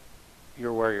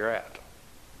you're where you're at,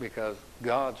 because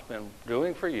God's been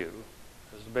doing for you,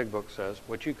 as the big book says,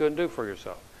 what you couldn't do for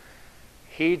yourself.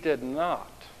 He did not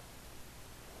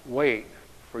wait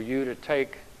for you to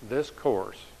take this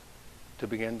course to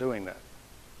begin doing that.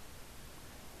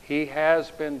 He has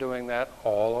been doing that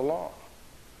all along.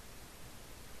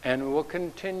 And will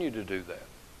continue to do that.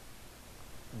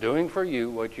 Doing for you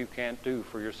what you can't do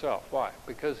for yourself. Why?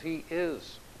 Because He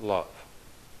is love.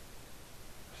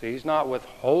 See, He's not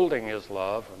withholding His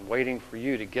love and waiting for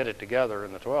you to get it together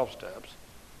in the 12 steps.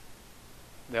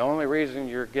 The only reason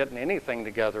you're getting anything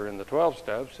together in the 12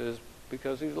 steps is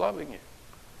because He's loving you.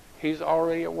 He's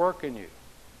already at work in you.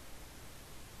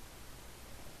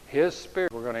 His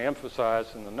Spirit, we're going to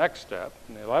emphasize in the next step,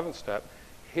 in the 11th step,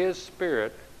 His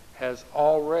Spirit has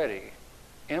already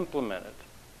implemented,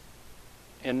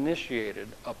 initiated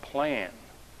a plan,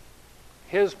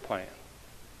 His plan,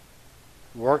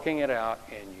 working it out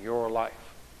in your life.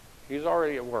 He's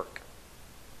already at work.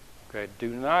 Okay, do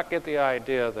not get the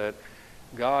idea that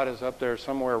God is up there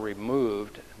somewhere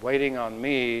removed, waiting on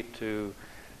me to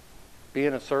be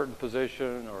in a certain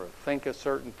position or think a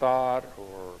certain thought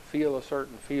or feel a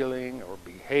certain feeling or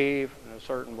behave in a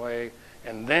certain way,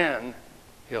 and then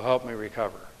He'll help me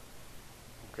recover.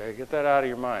 Okay, get that out of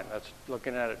your mind. That's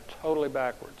looking at it totally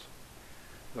backwards.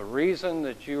 The reason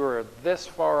that you are this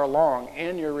far along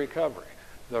in your recovery,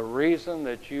 the reason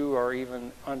that you are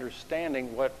even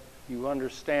understanding what you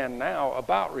understand now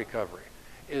about recovery,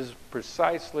 is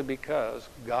precisely because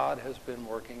God has been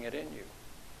working it in you.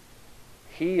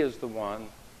 He is the one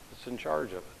that's in charge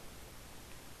of it.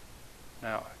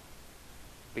 Now,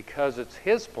 because it's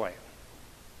His plan,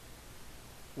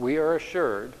 we are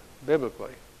assured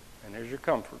biblically, and here's your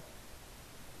comfort,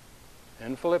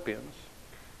 in Philippians,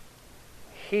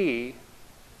 He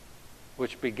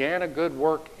which began a good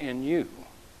work in you,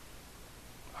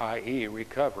 i.e.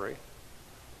 recovery,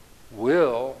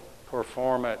 will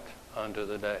perform it unto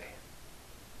the day.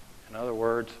 In other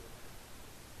words,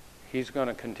 He's going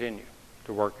to continue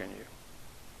to work in you.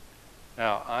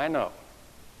 Now, I know,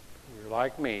 you're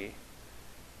like me,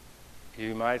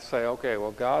 you might say, okay,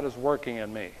 well, God is working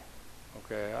in me.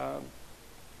 Okay,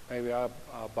 maybe I'll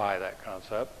buy that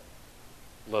concept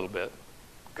a little bit.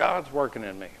 God's working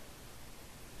in me.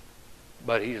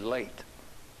 But He's late.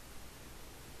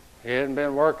 He hasn't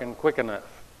been working quick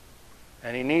enough.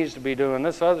 And He needs to be doing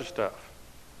this other stuff.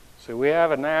 See, we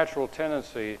have a natural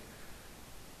tendency,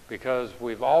 because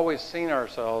we've always seen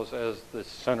ourselves as the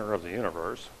center of the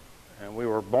universe, and we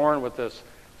were born with this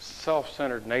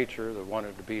self-centered nature that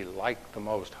wanted to be like the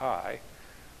Most High.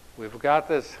 We've got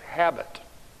this habit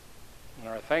in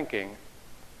our thinking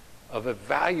of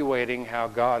evaluating how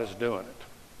God is doing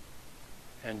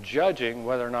it and judging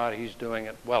whether or not He's doing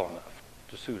it well enough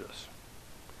to suit us.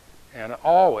 And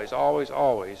always, always,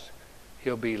 always,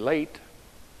 He'll be late,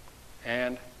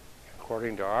 and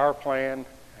according to our plan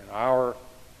and our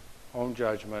own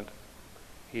judgment,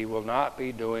 He will not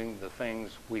be doing the things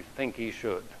we think He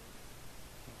should.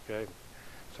 Okay?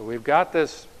 So we've got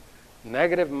this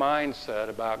negative mindset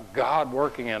about God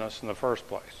working in us in the first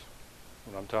place.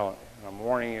 What I'm telling you. And I'm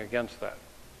warning you against that.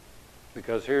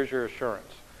 Because here's your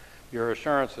assurance. Your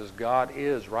assurance is God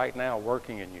is right now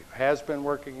working in you, has been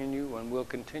working in you, and will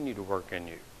continue to work in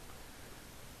you.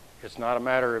 It's not a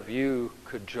matter of you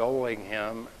cajoling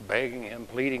Him, begging Him,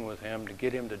 pleading with Him to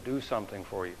get Him to do something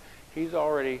for you. He's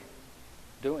already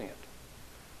doing it.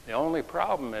 The only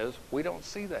problem is we don't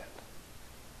see that.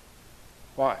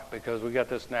 Why? Because we got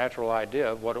this natural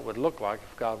idea of what it would look like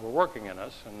if God were working in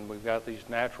us, and we've got these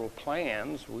natural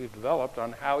plans we've developed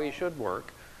on how He should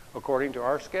work according to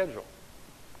our schedule.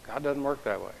 God doesn't work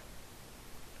that way.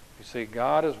 You see,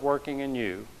 God is working in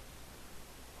you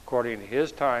according to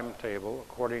His timetable,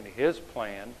 according to His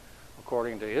plan,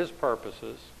 according to His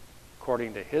purposes,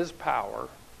 according to His power,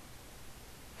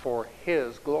 for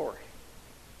His glory,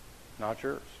 not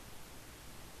yours.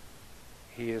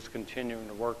 He is continuing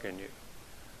to work in you.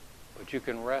 But you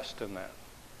can rest in that.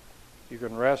 You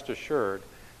can rest assured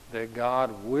that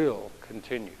God will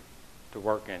continue to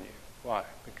work in you. Why?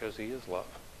 Because He is love.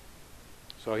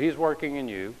 So He's working in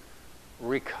you,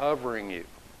 recovering you,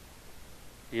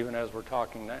 even as we're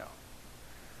talking now.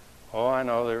 Oh, I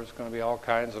know there's going to be all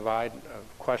kinds of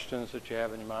questions that you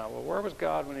have in your mind. Well, where was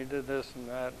God when He did this and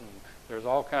that? And there's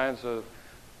all kinds of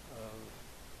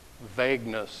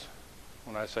vagueness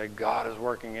when I say God is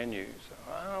working in you.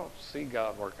 So I don't see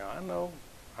God working. I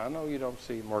know you don't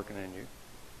see Him working in you.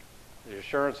 The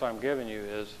assurance I'm giving you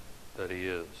is that He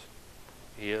is.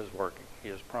 He is working. He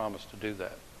has promised to do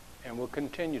that and will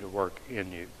continue to work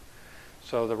in you.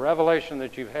 So the revelation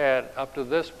that you've had up to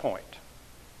this point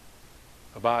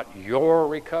about your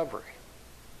recovery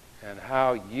and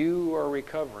how you are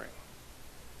recovering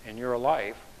in your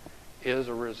life is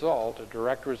a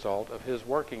direct result of His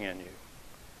working in you.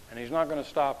 And He's not going to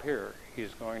stop here.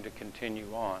 He's going to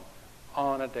continue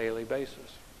on a daily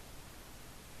basis.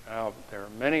 Now, there are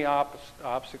many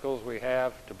obstacles we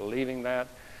have to believing that.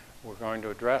 We're going to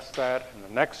address that in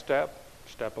the next step,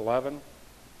 step 11,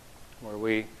 where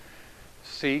we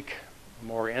seek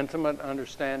more intimate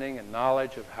understanding and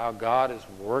knowledge of how God is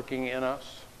working in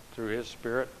us through His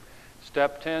Spirit.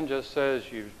 Step 10 just says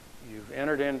you've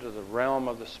entered into the realm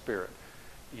of the Spirit.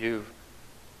 You've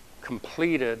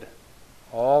completed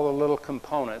all the little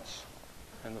components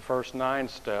in the first 9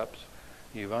 steps.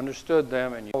 You've understood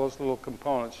them and all those little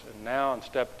components, and now in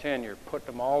step 10 you're putting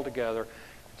them all together,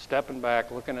 stepping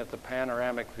back, looking at the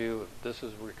panoramic view of this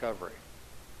is recovery.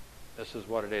 This is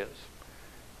what it is.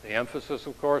 The emphasis,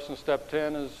 of course, in step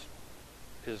 10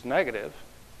 is negative,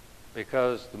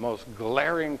 because the most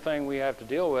glaring thing we have to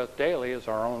deal with daily is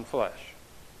our own flesh.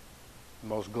 The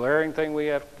most glaring thing we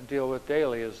have to deal with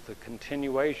daily is the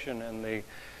continuation and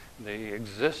the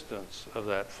existence of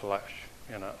that flesh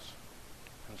in us.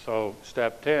 And so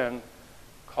step 10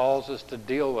 calls us to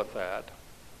deal with that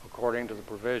according to the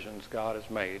provisions God has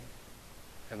made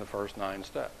in the first 9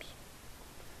 steps.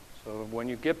 So when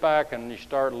you get back and you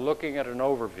start looking at an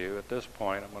overview at this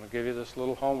point, I'm going to give you this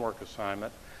little homework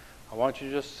assignment. I want you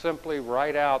to just simply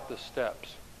write out the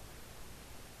steps.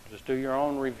 Just do your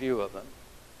own review of them.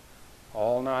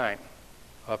 All 9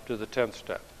 up to the 10th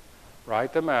step.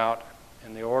 Write them out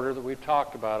in the order that we've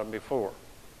talked about them before.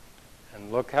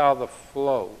 And look how the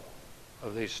flow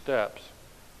of these steps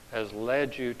has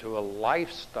led you to a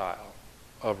lifestyle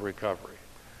of recovery.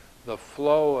 The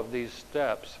flow of these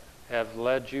steps have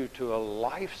led you to a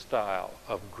lifestyle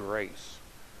of grace.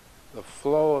 The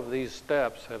flow of these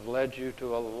steps have led you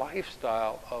to a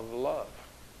lifestyle of love,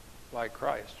 like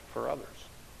Christ, for others.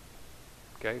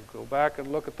 Okay, go back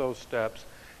and look at those steps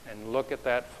and look at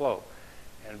that flow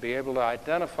and be able to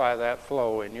identify that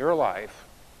flow in your life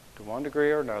to one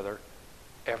degree or another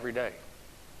every day.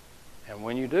 And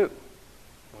when you do,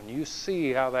 when you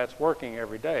see how that's working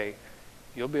every day,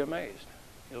 you'll be amazed.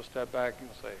 You'll step back and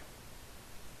say,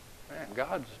 man,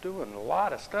 God's doing a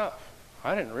lot of stuff.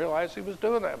 I didn't realize He was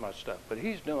doing that much stuff, but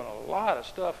He's doing a lot of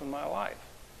stuff in my life.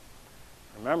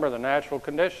 Remember, the natural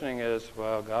conditioning is,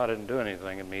 well, God didn't do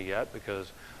anything in me yet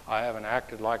because I haven't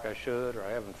acted like I should, or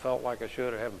I haven't felt like I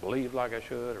should, or haven't believed like I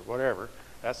should, or whatever.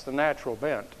 That's the natural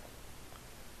bent.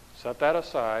 Set that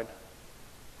aside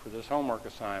for this homework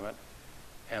assignment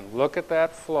and look at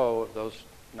that flow of those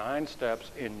 9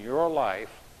 steps in your life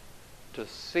to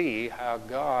see how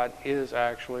God is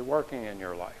actually working in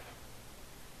your life.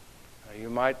 Now, you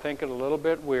might think it a little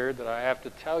bit weird that I have to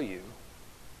tell you,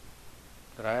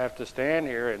 that I have to stand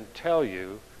here and tell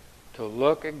you to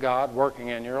look at God working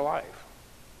in your life.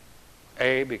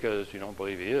 A, because you don't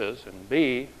believe He is, and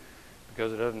B,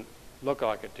 because it doesn't look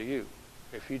like it to you.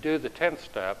 If you do the 10th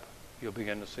step, you'll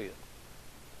begin to see it.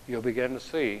 You'll begin to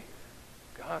see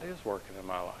God is working in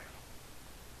my life.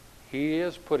 He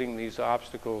is putting these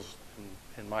obstacles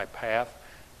in my path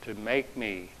to make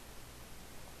me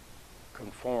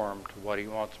conform to what He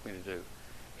wants me to do.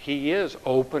 He is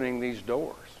opening these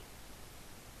doors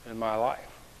in my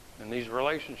life, in these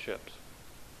relationships,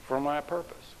 for my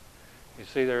purpose. You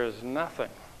see, there is nothing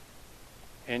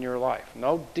in your life,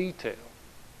 no detail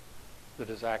that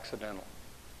is accidental.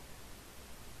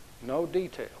 No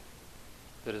detail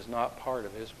that is not part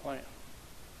of His plan.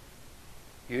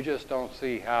 You just don't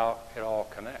see how it all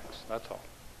connects, that's all.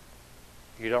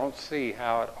 You don't see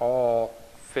how it all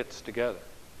fits together.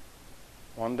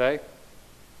 One day,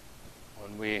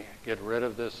 when we get rid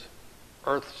of this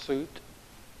earth suit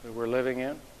that we're living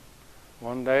in,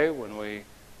 one day when we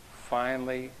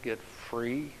finally get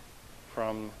free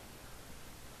from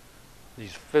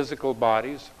these physical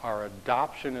bodies, our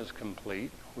adoption is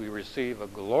complete. We receive a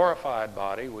glorified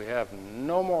body. We have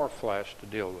no more flesh to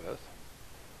deal with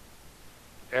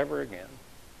ever again.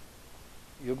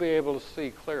 You'll be able to see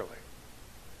clearly,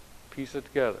 piece it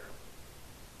together,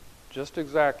 just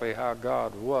exactly how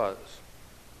God was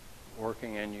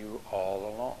working in you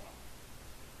all along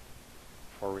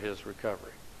for His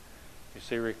recovery. You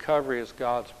see, recovery is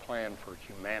God's plan for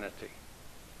humanity.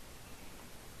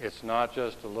 It's not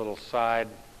just a little side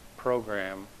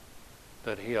program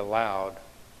that He allowed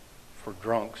for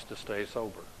drunks to stay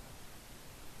sober.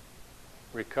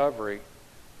 Recovery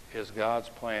is God's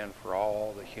plan for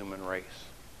all the human race.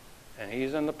 And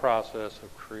He's in the process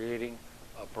of creating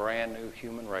a brand new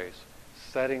human race,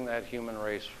 setting that human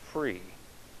race free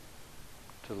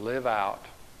to live out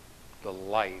the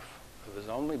life of His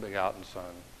only begotten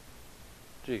Son,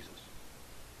 Jesus.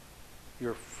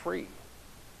 You're free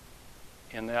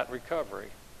in that recovery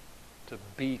to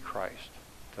be Christ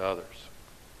to others.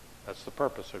 That's the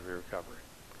purpose of your recovery.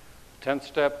 The 10th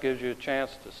step gives you a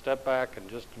chance to step back and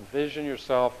just envision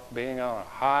yourself being on a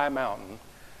high mountain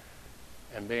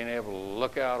and being able to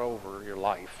look out over your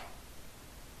life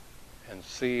and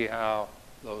see how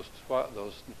those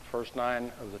first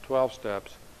 9 of the 12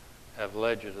 steps have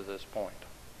led you to this point,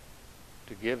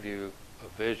 to give you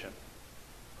a vision,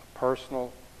 a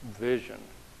personal vision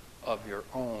of your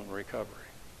own recovery.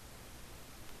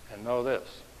 And know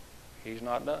this, he's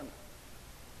not done.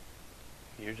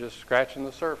 You're just scratching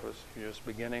the surface. You're just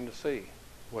beginning to see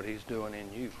what he's doing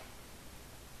in you. He's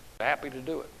happy to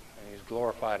do it, and he's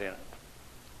glorified in it.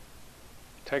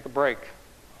 Take a break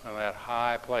on that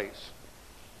high place.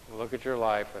 Look at your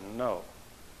life and know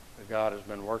that God has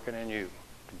been working in you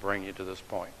to bring you to this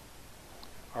point.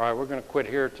 All right, we're going to quit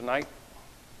here tonight.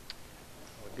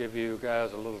 We'll give you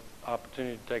guys a little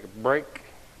opportunity to take a break,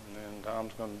 and then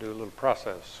Tom's going to do a little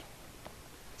process.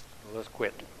 So let's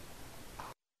quit.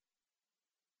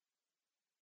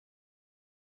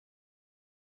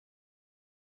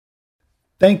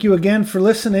 Thank you again for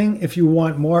listening. If you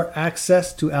want more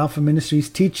access to Alpha Ministries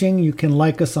teaching, you can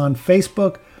like us on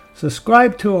Facebook,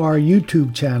 subscribe to our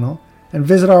YouTube channel, and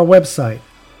visit our website.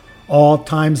 All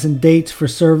times and dates for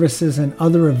services and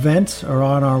other events are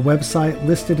on our website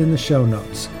listed in the show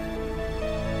notes.